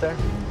of a risk there?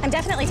 I'm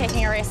definitely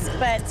taking a risk,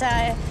 but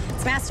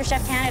it's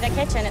MasterChef Canada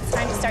Kitchen. It's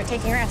time to start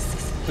taking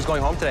risks. Who's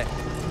going home today?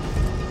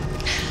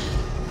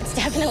 It's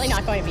definitely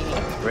not going to be me.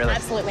 Really?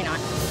 Absolutely not.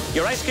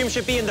 Your ice cream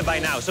should be in there by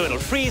now, so it'll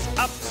freeze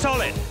up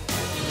solid.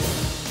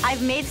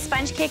 I've made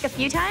sponge cake a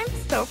few times,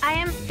 so I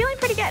am feeling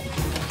pretty good.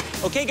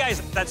 Okay, guys,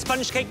 that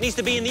sponge cake needs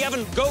to be in the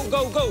oven. Go,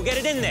 go, go, get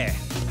it in there.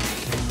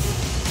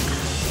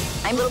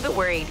 I'm a little bit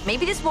worried.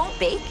 Maybe this won't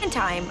bake in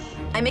time.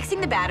 I'm mixing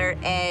the batter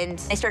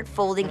and I start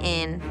folding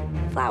in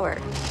flour.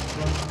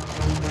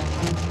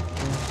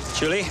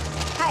 Julie?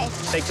 Hi.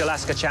 Baked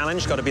Alaska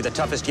challenge, got to be the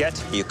toughest yet.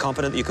 Are you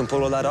confident that you can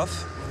pull all that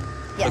off?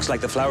 Yeah. Looks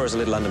like the flour is a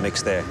little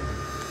undermixed there.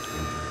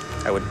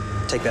 I would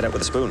take that out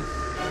with a spoon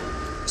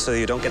so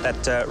you don't get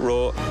that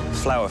raw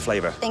flour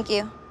flavor. Thank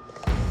you.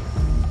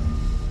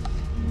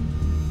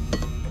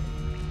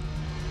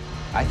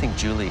 I think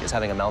Julie is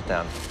having a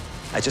meltdown.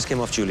 I just came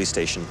off Julie's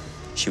station.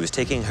 She was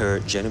taking her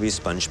Genovese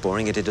sponge,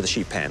 pouring it into the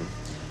sheet pan,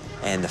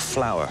 and the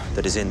flour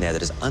that is in there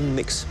that is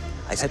unmixed.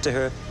 I said to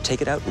her,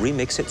 take it out,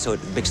 remix it so it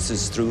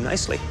mixes through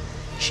nicely.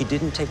 She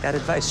didn't take that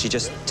advice. She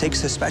just takes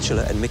her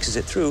spatula and mixes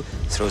it through,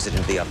 throws it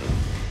into the oven.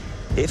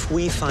 If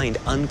we find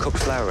uncooked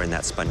flour in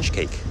that sponge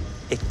cake,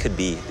 it could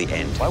be the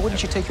end. Why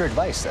wouldn't you take your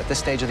advice at this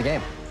stage of the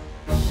game?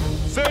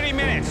 30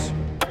 minutes.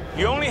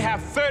 You only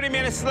have 30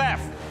 minutes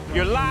left.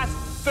 Your last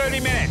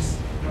 30 minutes.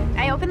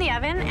 I open the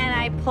oven and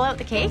I pull out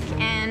the cake,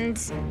 and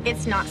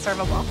it's not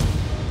servable.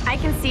 I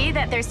can see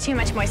that there's too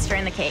much moisture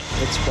in the cake.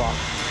 It's raw.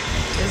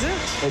 Is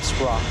it? It's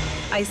raw.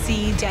 I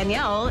see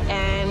Danielle,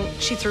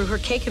 and she threw her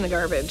cake in the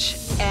garbage.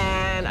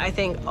 And I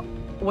think,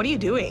 what are you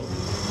doing?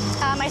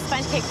 My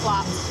sponge cake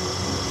flopped.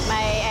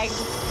 My eggs,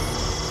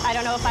 I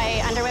don't know if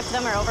I under-whipped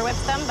them or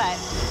over-whipped them, but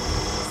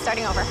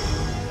starting over.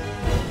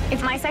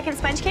 If my second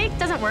sponge cake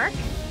doesn't work,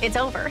 it's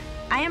over.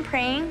 I am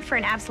praying for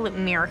an absolute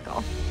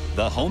miracle.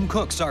 The home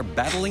cooks are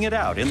battling it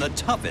out in the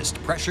toughest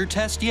pressure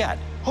test yet.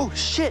 Oh,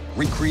 shit.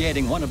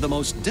 Recreating one of the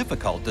most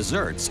difficult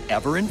desserts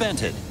ever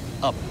invented,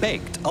 a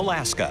baked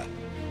Alaska.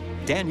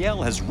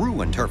 Danielle has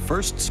ruined her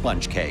first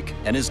sponge cake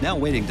and is now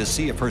waiting to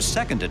see if her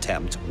second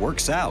attempt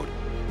works out.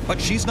 But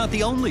she's not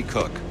the only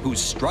cook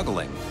who's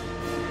struggling.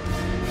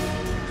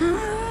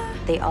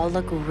 They all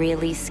look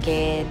really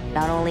scared.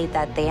 Not only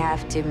that they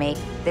have to make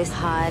this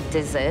hard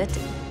dessert,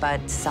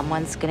 but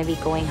someone's gonna be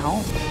going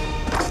home.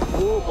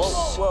 Whoa,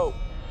 whoa, whoa.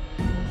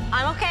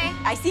 I'm okay.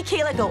 I see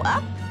Kayla go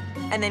up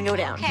and then go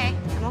down. Okay,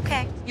 I'm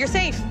okay. You're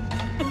safe.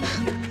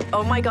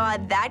 Oh my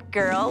God, that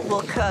girl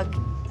will cook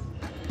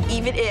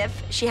even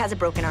if she has a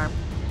broken arm.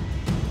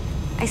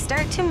 I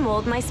start to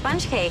mold my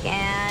sponge cake,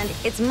 and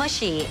it's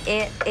mushy.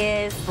 It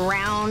is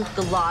round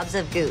globs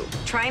of goo.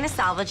 Trying to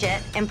salvage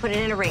it and put it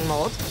in a ring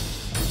mold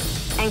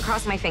and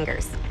cross my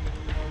fingers.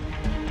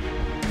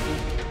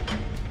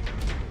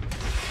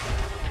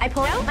 I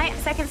pull out my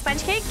second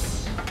sponge cake.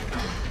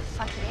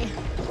 Fuck me.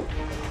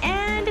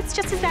 And it's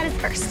just as bad as the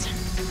first.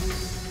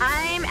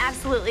 I'm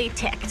absolutely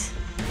ticked.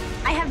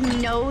 I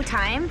have no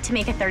time to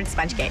make a third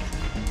sponge cake.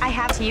 I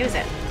have to use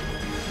it.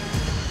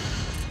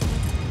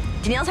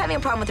 Danielle's having a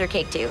problem with her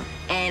cake too,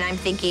 and I'm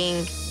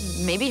thinking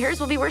maybe hers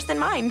will be worse than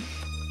mine.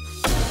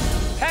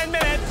 10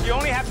 minutes. You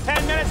only have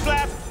 10 minutes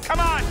left.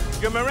 Come on.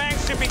 Your meringue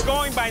should be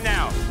going by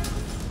now.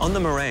 On the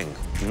meringue,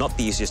 not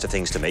the easiest of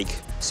things to make.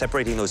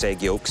 Separating those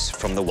egg yolks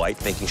from the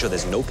white, making sure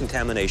there's no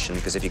contamination,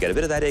 because if you get a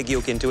bit of that egg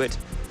yolk into it,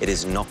 it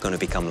is not going to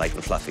become light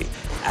and fluffy.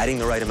 Adding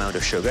the right amount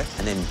of sugar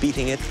and then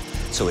beating it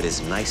so it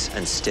is nice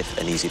and stiff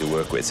and easy to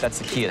work with. That's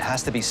the key. It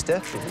has to be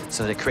stiff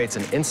so that it creates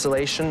an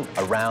insulation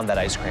around that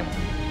ice cream.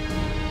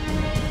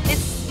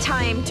 It's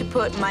time to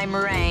put my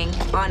meringue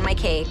on my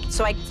cake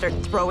so I can start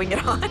throwing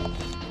it on.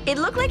 It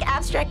looked like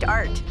abstract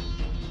art.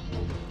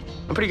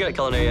 I'm pretty good at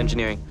culinary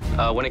engineering.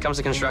 When it comes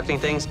to constructing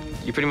things,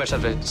 you pretty much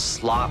have to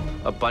slop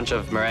a bunch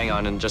of meringue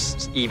on and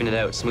just even it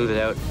out, smooth it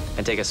out,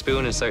 and take a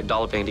spoon and start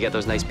dolloping to get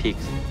those nice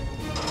peaks.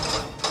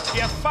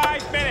 You have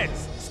 5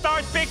 minutes.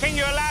 Start baking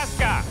your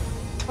Alaska.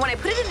 When I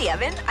put it in the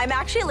oven, I'm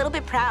actually a little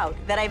bit proud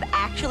that I've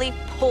actually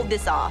pulled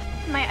this off.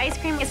 My ice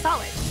cream is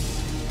solid,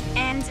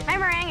 and my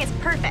meringue is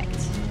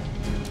perfect.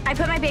 I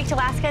put my baked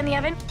Alaska in the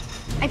oven.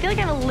 I feel like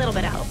I have a little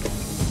bit of hope.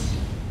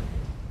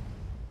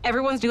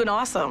 Everyone's doing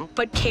awesome,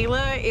 but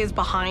Kayla is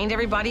behind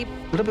everybody.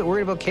 A little bit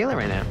worried about Kayla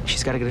right now.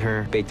 She's got to get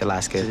her baked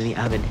Alaska in the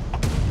oven.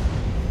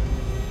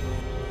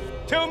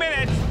 2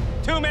 minutes.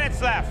 2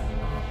 minutes left.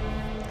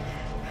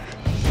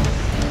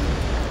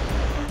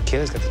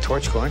 Kayla's got the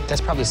torch going.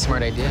 That's probably a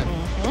smart idea.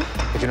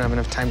 If you don't have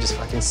enough time, just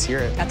fucking sear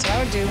it. That's what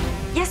I would do.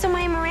 Yeah, so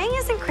my meringue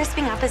isn't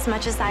crisping up as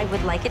much as I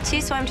would like it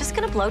to, so I'm just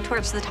gonna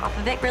blowtorch the top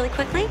of it really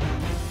quickly.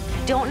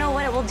 Don't know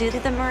what it will do to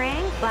the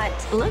meringue, but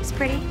it looks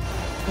pretty.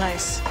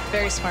 Nice.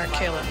 Very smart,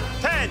 Kayla.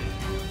 10,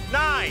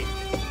 9,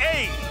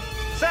 8,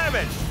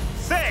 7,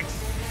 6,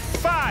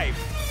 5,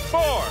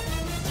 4,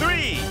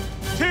 3,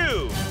 2,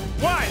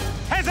 1.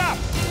 Heads up!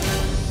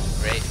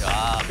 Great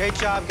job. Great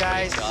job,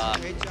 guys. Great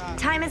job. Great job.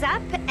 Time is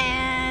up,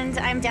 and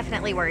I'm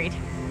definitely worried.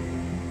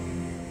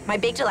 My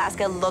baked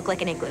Alaska looked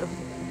like an igloo,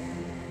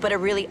 but a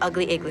really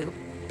ugly igloo.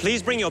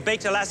 Please bring your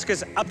baked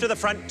Alaskas up to the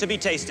front to be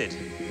tasted.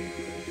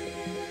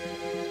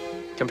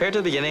 Compared to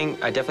the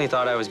beginning, I definitely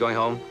thought I was going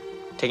home.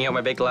 Taking out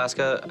my baked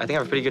Alaska, I think I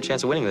have a pretty good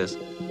chance of winning this.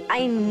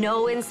 I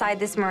know inside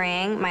this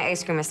meringue, my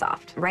ice cream is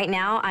soft. Right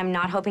now, I'm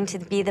not hoping to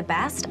be the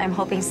best. I'm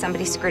hoping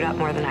somebody screwed up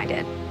more than I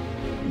did.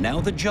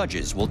 Now the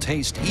judges will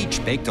taste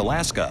each baked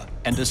Alaska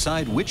and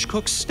decide which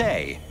cooks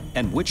stay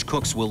and which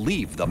cooks will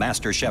leave the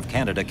MasterChef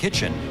Canada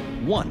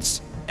kitchen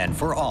once and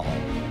for all.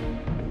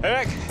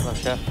 Eric. Hello,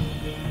 Chef.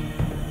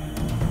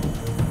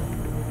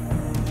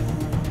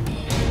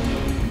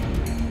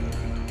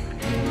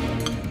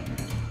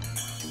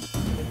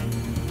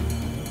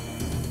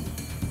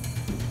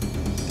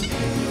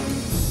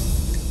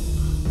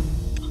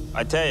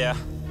 I tell ya,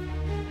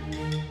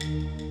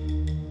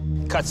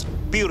 cuts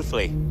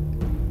beautifully.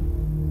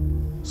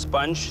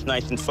 Sponge,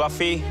 nice and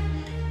fluffy.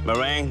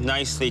 Meringue,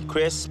 nicely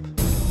crisp.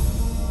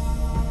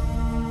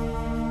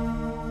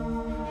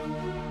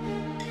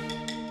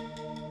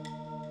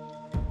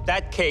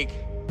 That cake,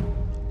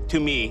 to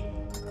me,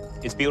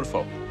 is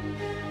beautiful.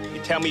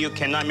 You tell me you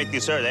cannot make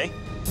dessert, eh?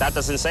 That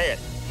doesn't say it.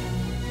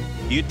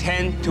 You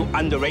tend to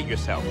underrate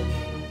yourself.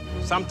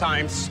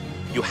 Sometimes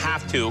you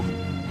have to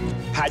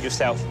pat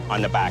yourself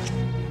on the back.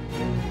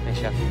 Hey,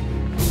 Chef.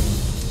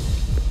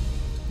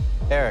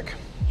 Eric.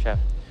 Chef.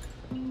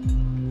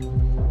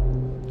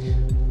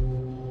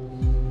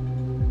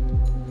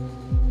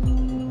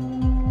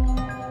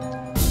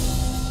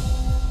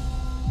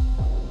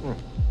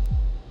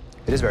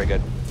 It is very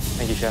good.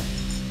 Thank you, Chef.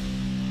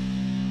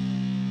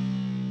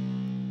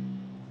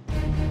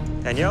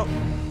 Danielle?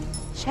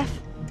 Chef,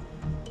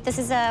 this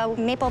is a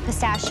maple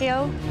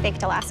pistachio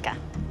baked Alaska.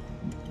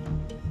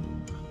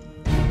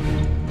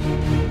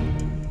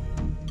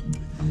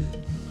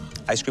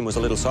 Ice cream was a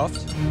little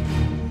soft.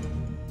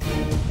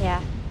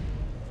 Yeah.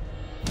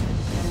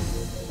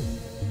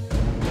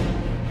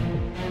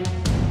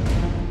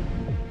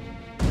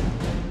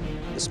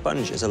 The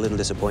sponge is a little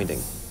disappointing.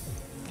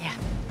 Yeah.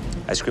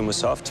 Ice cream was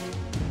soft.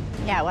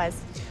 Yeah, it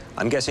was.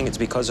 I'm guessing it's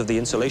because of the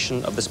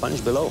insulation of the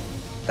sponge below.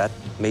 That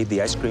made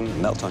the ice cream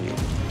melt on you.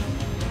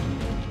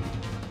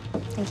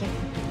 Thank you.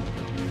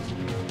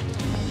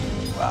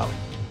 Wow.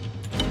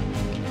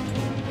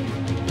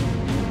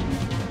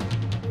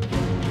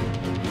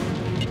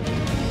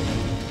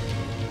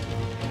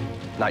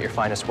 Not your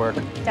finest work.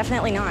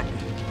 Definitely not.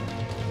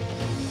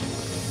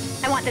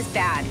 I want this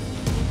bad.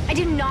 I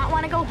do not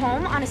want to go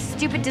home on a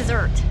stupid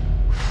dessert.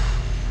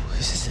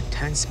 This is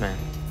intense, man.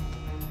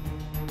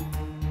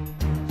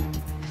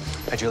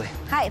 Hi, Julie.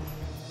 Hi. You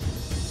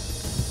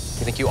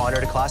think you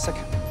honored a classic?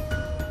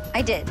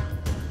 I did.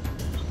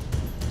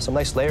 Some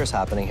nice layers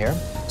happening here.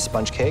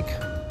 Sponge cake,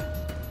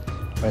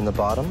 right in the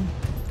bottom.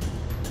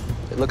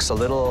 It looks a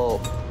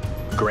little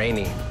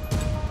grainy.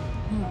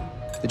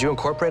 Did you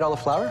incorporate all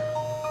the flour?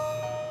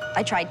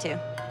 I tried to.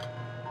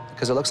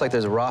 Because it looks like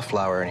there's raw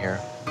flour in here.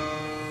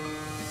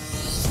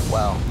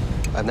 Wow,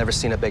 I've never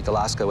seen a baked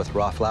Alaska with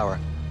raw flour.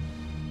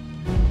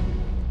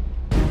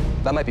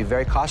 That might be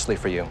very costly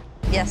for you.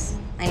 Yes,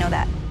 I know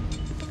that.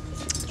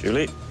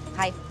 Julie,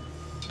 Hi.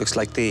 looks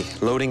like the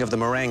loading of the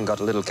meringue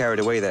got a little carried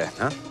away there,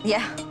 huh?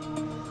 Yeah.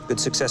 Good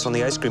success on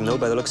the ice cream, though,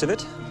 by the looks of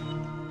it.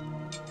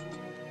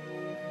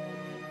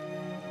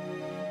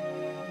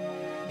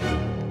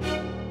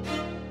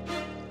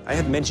 I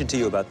had mentioned to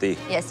you about the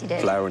Yes, you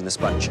did. flour and the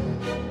sponge.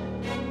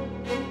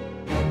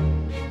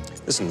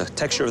 Listen, the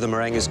texture of the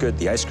meringue is good,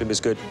 the ice cream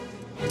is good.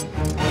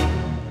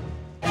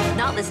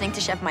 Not listening to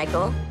Chef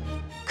Michael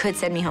could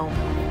send me home.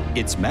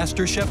 It's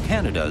MasterChef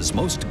Canada's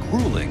most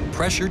grueling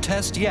pressure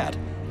test yet,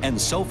 and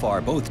so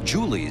far both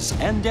Julie's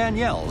and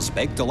Danielle's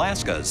baked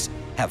Alaskas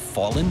have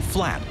fallen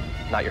flat.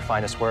 Not your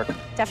finest work.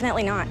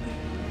 Definitely not.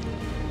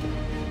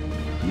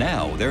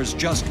 Now there's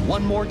just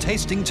one more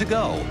tasting to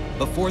go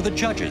before the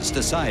judges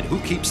decide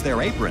who keeps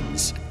their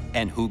aprons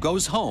and who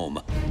goes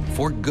home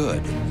for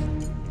good.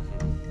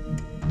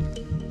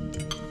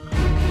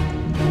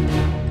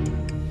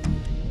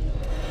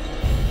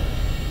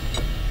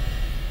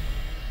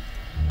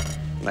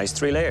 Nice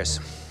 3 layers.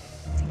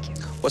 Thank you.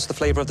 What's the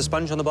flavor of the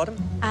sponge on the bottom?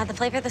 The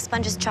flavor of the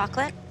sponge is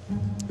chocolate.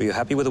 Were you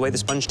happy with the way the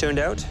sponge turned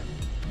out?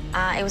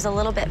 It was a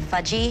little bit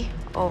fudgy,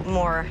 or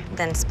more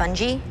than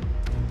spongy,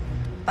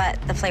 but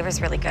the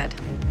flavor's really good.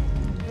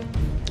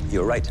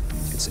 You're right.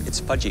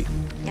 It's fudgy.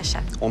 Yes,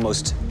 chef.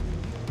 Almost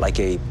like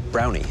a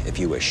brownie, if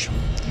you wish.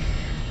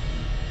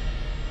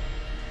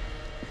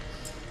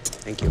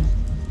 Thank you.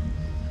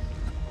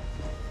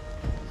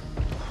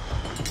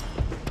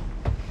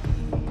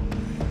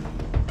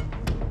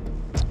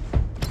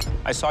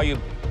 I saw you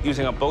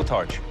using a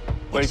blowtorch.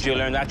 Where did you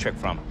learn that trick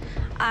from?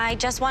 I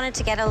just wanted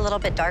to get it a little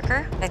bit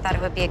darker. I thought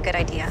it would be a good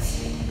idea.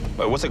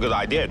 Well, what's a good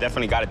idea?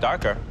 Definitely got it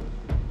darker.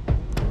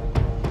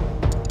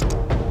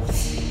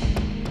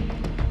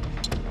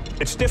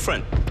 It's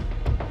different.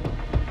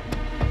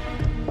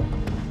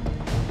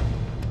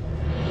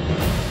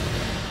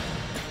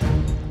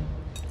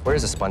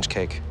 Where's the sponge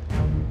cake?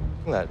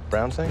 That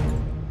brown thing?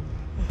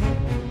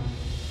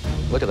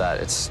 Look at that.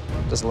 It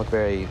doesn't look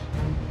very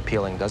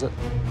appealing, does it?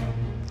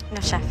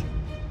 No, chef.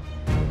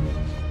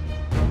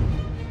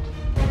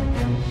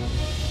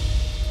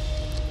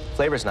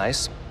 Flavor's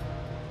nice.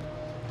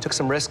 Took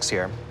some risks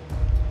here.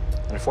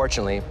 And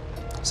unfortunately,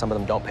 some of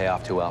them don't pay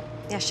off too well.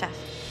 Yes, chef.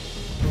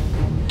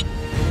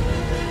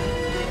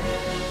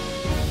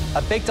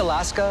 A baked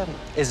Alaska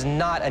is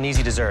not an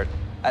easy dessert.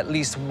 At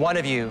least one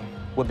of you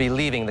will be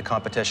leaving the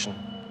competition.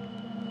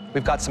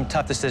 We've got some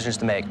tough decisions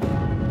to make.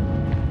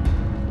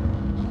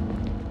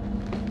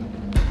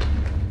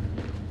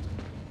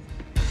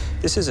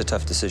 This is a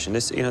tough decision.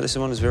 This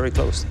one is very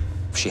close.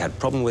 She had a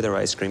problem with her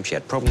ice cream, she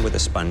had a problem with the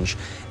sponge,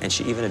 and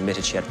she even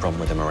admitted she had a problem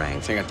with the meringue. I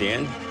think at the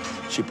end,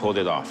 she pulled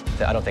it off.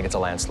 I don't think it's a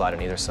landslide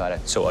on either side.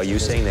 So are you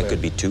saying there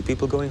could be 2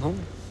 people going home?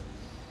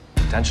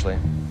 Potentially.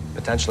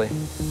 Potentially.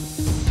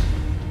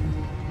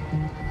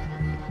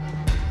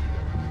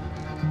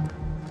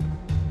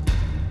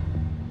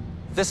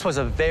 This was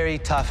a very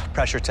tough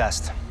pressure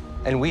test,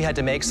 and we had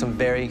to make some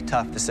very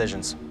tough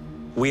decisions.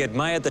 We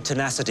admired the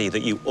tenacity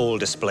that you all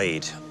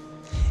displayed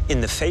in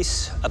the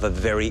face of a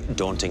very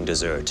daunting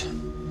dessert.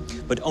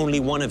 But only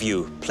one of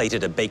you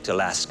plated a baked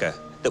Alaska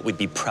that we'd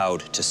be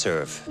proud to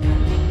serve.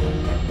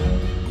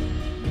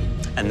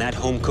 And that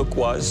home cook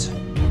was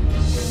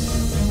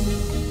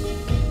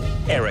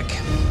Eric.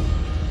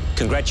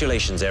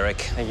 Congratulations,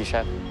 Eric. Thank you,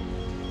 chef.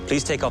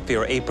 Please take off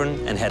your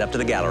apron and head up to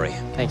the gallery.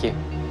 Thank you.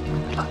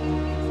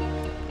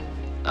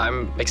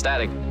 I'm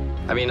ecstatic.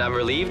 I mean, I'm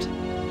relieved,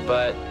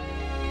 but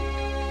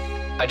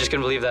I just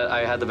couldn't believe that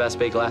I had the best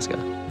baked Alaska.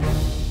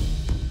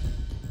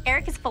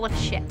 Eric is full of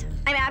shit.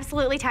 I'm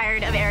absolutely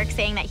tired of Eric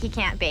saying that he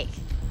can't bake.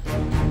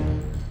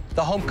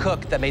 The home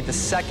cook that made the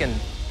second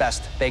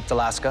best baked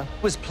Alaska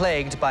was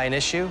plagued by an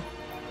issue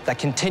that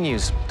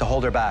continues to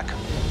hold her back.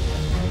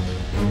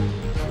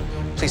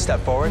 Please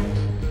step forward.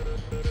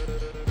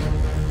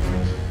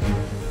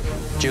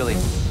 Julie.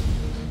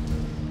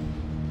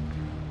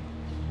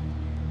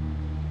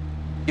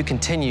 You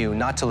continue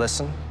not to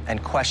listen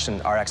and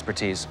question our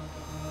expertise.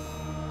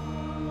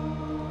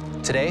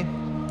 Today,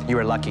 you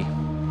were lucky.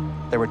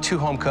 There were 2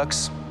 home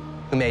cooks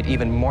who made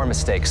even more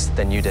mistakes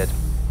than you did.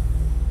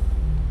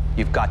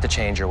 You've got to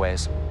change your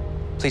ways.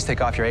 Please take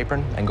off your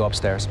apron and go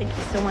upstairs. Thank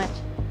you so much.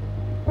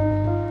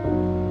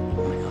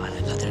 Oh my God,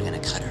 I thought they were gonna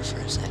cut her for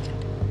a second.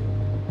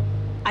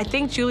 I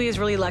think Julie is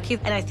really lucky,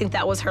 and I think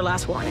that was her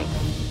last warning.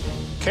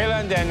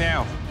 Kayla and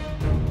Danielle,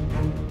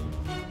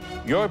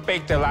 your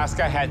baked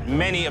Alaska had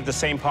many of the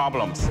same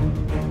problems.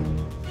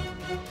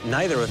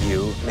 Neither of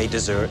you made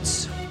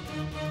desserts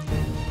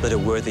that are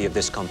worthy of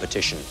this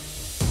competition.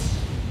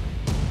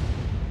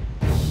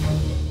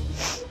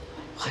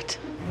 What?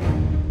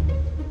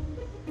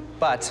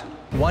 But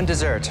one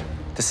dessert,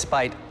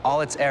 despite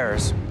all its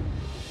errors,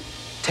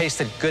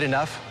 tasted good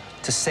enough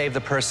to save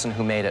the person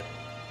who made it.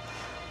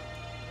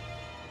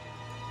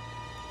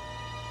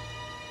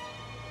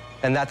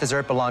 And that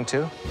dessert belonged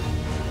to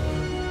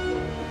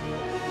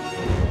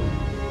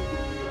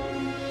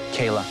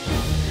Kayla.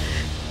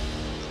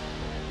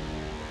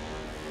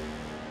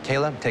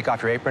 Kayla, take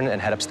off your apron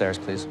and head upstairs,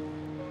 please.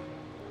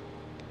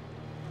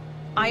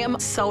 I am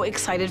so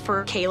excited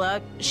for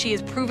Kayla. She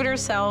has proven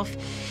herself.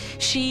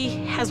 She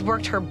has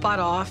worked her butt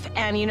off,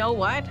 and you know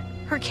what?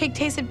 Her cake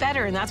tasted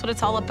better, and that's what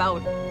it's all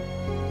about.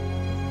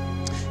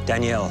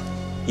 Danielle,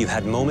 you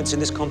had moments in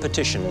this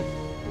competition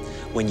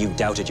when you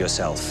doubted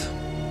yourself.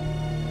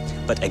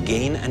 But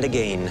again and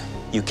again,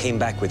 you came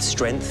back with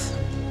strength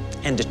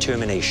and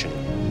determination.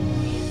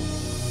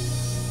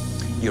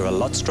 You're a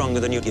lot stronger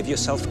than you give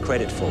yourself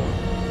credit for.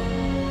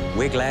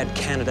 We're glad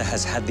Canada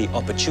has had the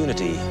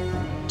opportunity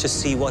to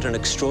see what an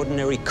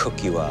extraordinary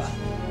cook you are.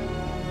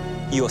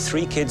 Your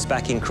 3 kids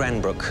back in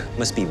Cranbrook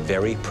must be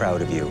very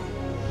proud of you.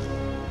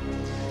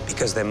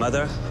 Because their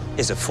mother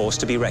is a force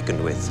to be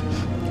reckoned with.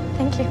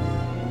 Thank you.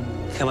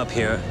 Come up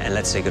here and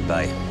let's say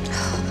goodbye.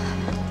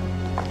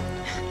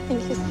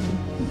 Thank you.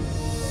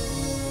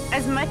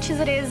 As much as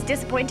it is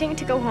disappointing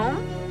to go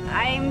home,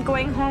 I'm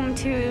going home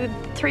to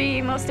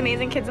 3 most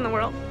amazing kids in the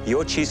world.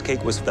 Your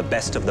cheesecake was the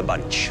best of the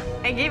bunch.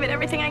 I gave it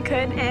everything I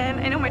could, and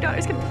I know my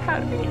daughter's gonna be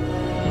proud of me.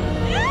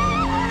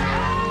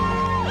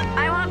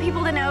 I want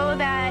people to know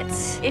that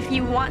if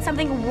you want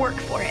something, work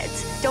for it.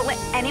 Don't let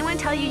anyone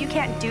tell you you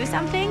can't do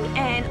something,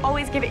 and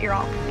always give it your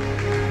all.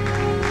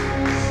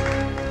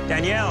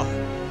 Danielle,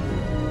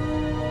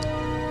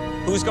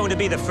 who's going to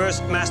be the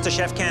first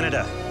MasterChef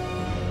Canada?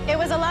 It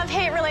was a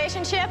love-hate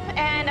relationship,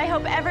 and I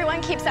hope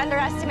everyone keeps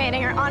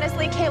underestimating her.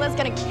 Honestly, Kayla's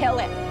gonna kill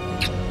it.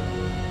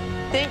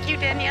 Thank you,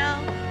 Danielle.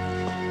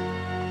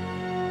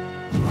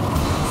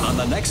 On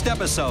the next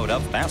episode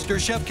of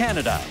MasterChef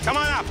Canada, come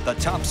on up. The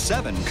top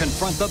 7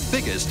 confront the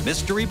biggest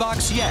mystery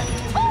box yet.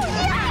 Oh,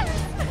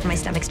 yes! My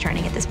stomach's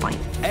turning at this point.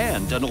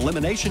 And an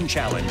elimination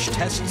challenge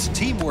tests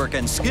teamwork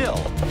and skill.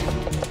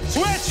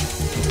 Switch!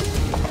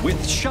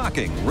 With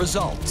shocking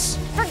results.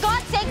 For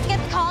God's sake,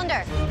 get the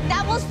colander.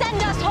 That will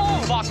send us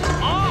home. Fuck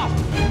off!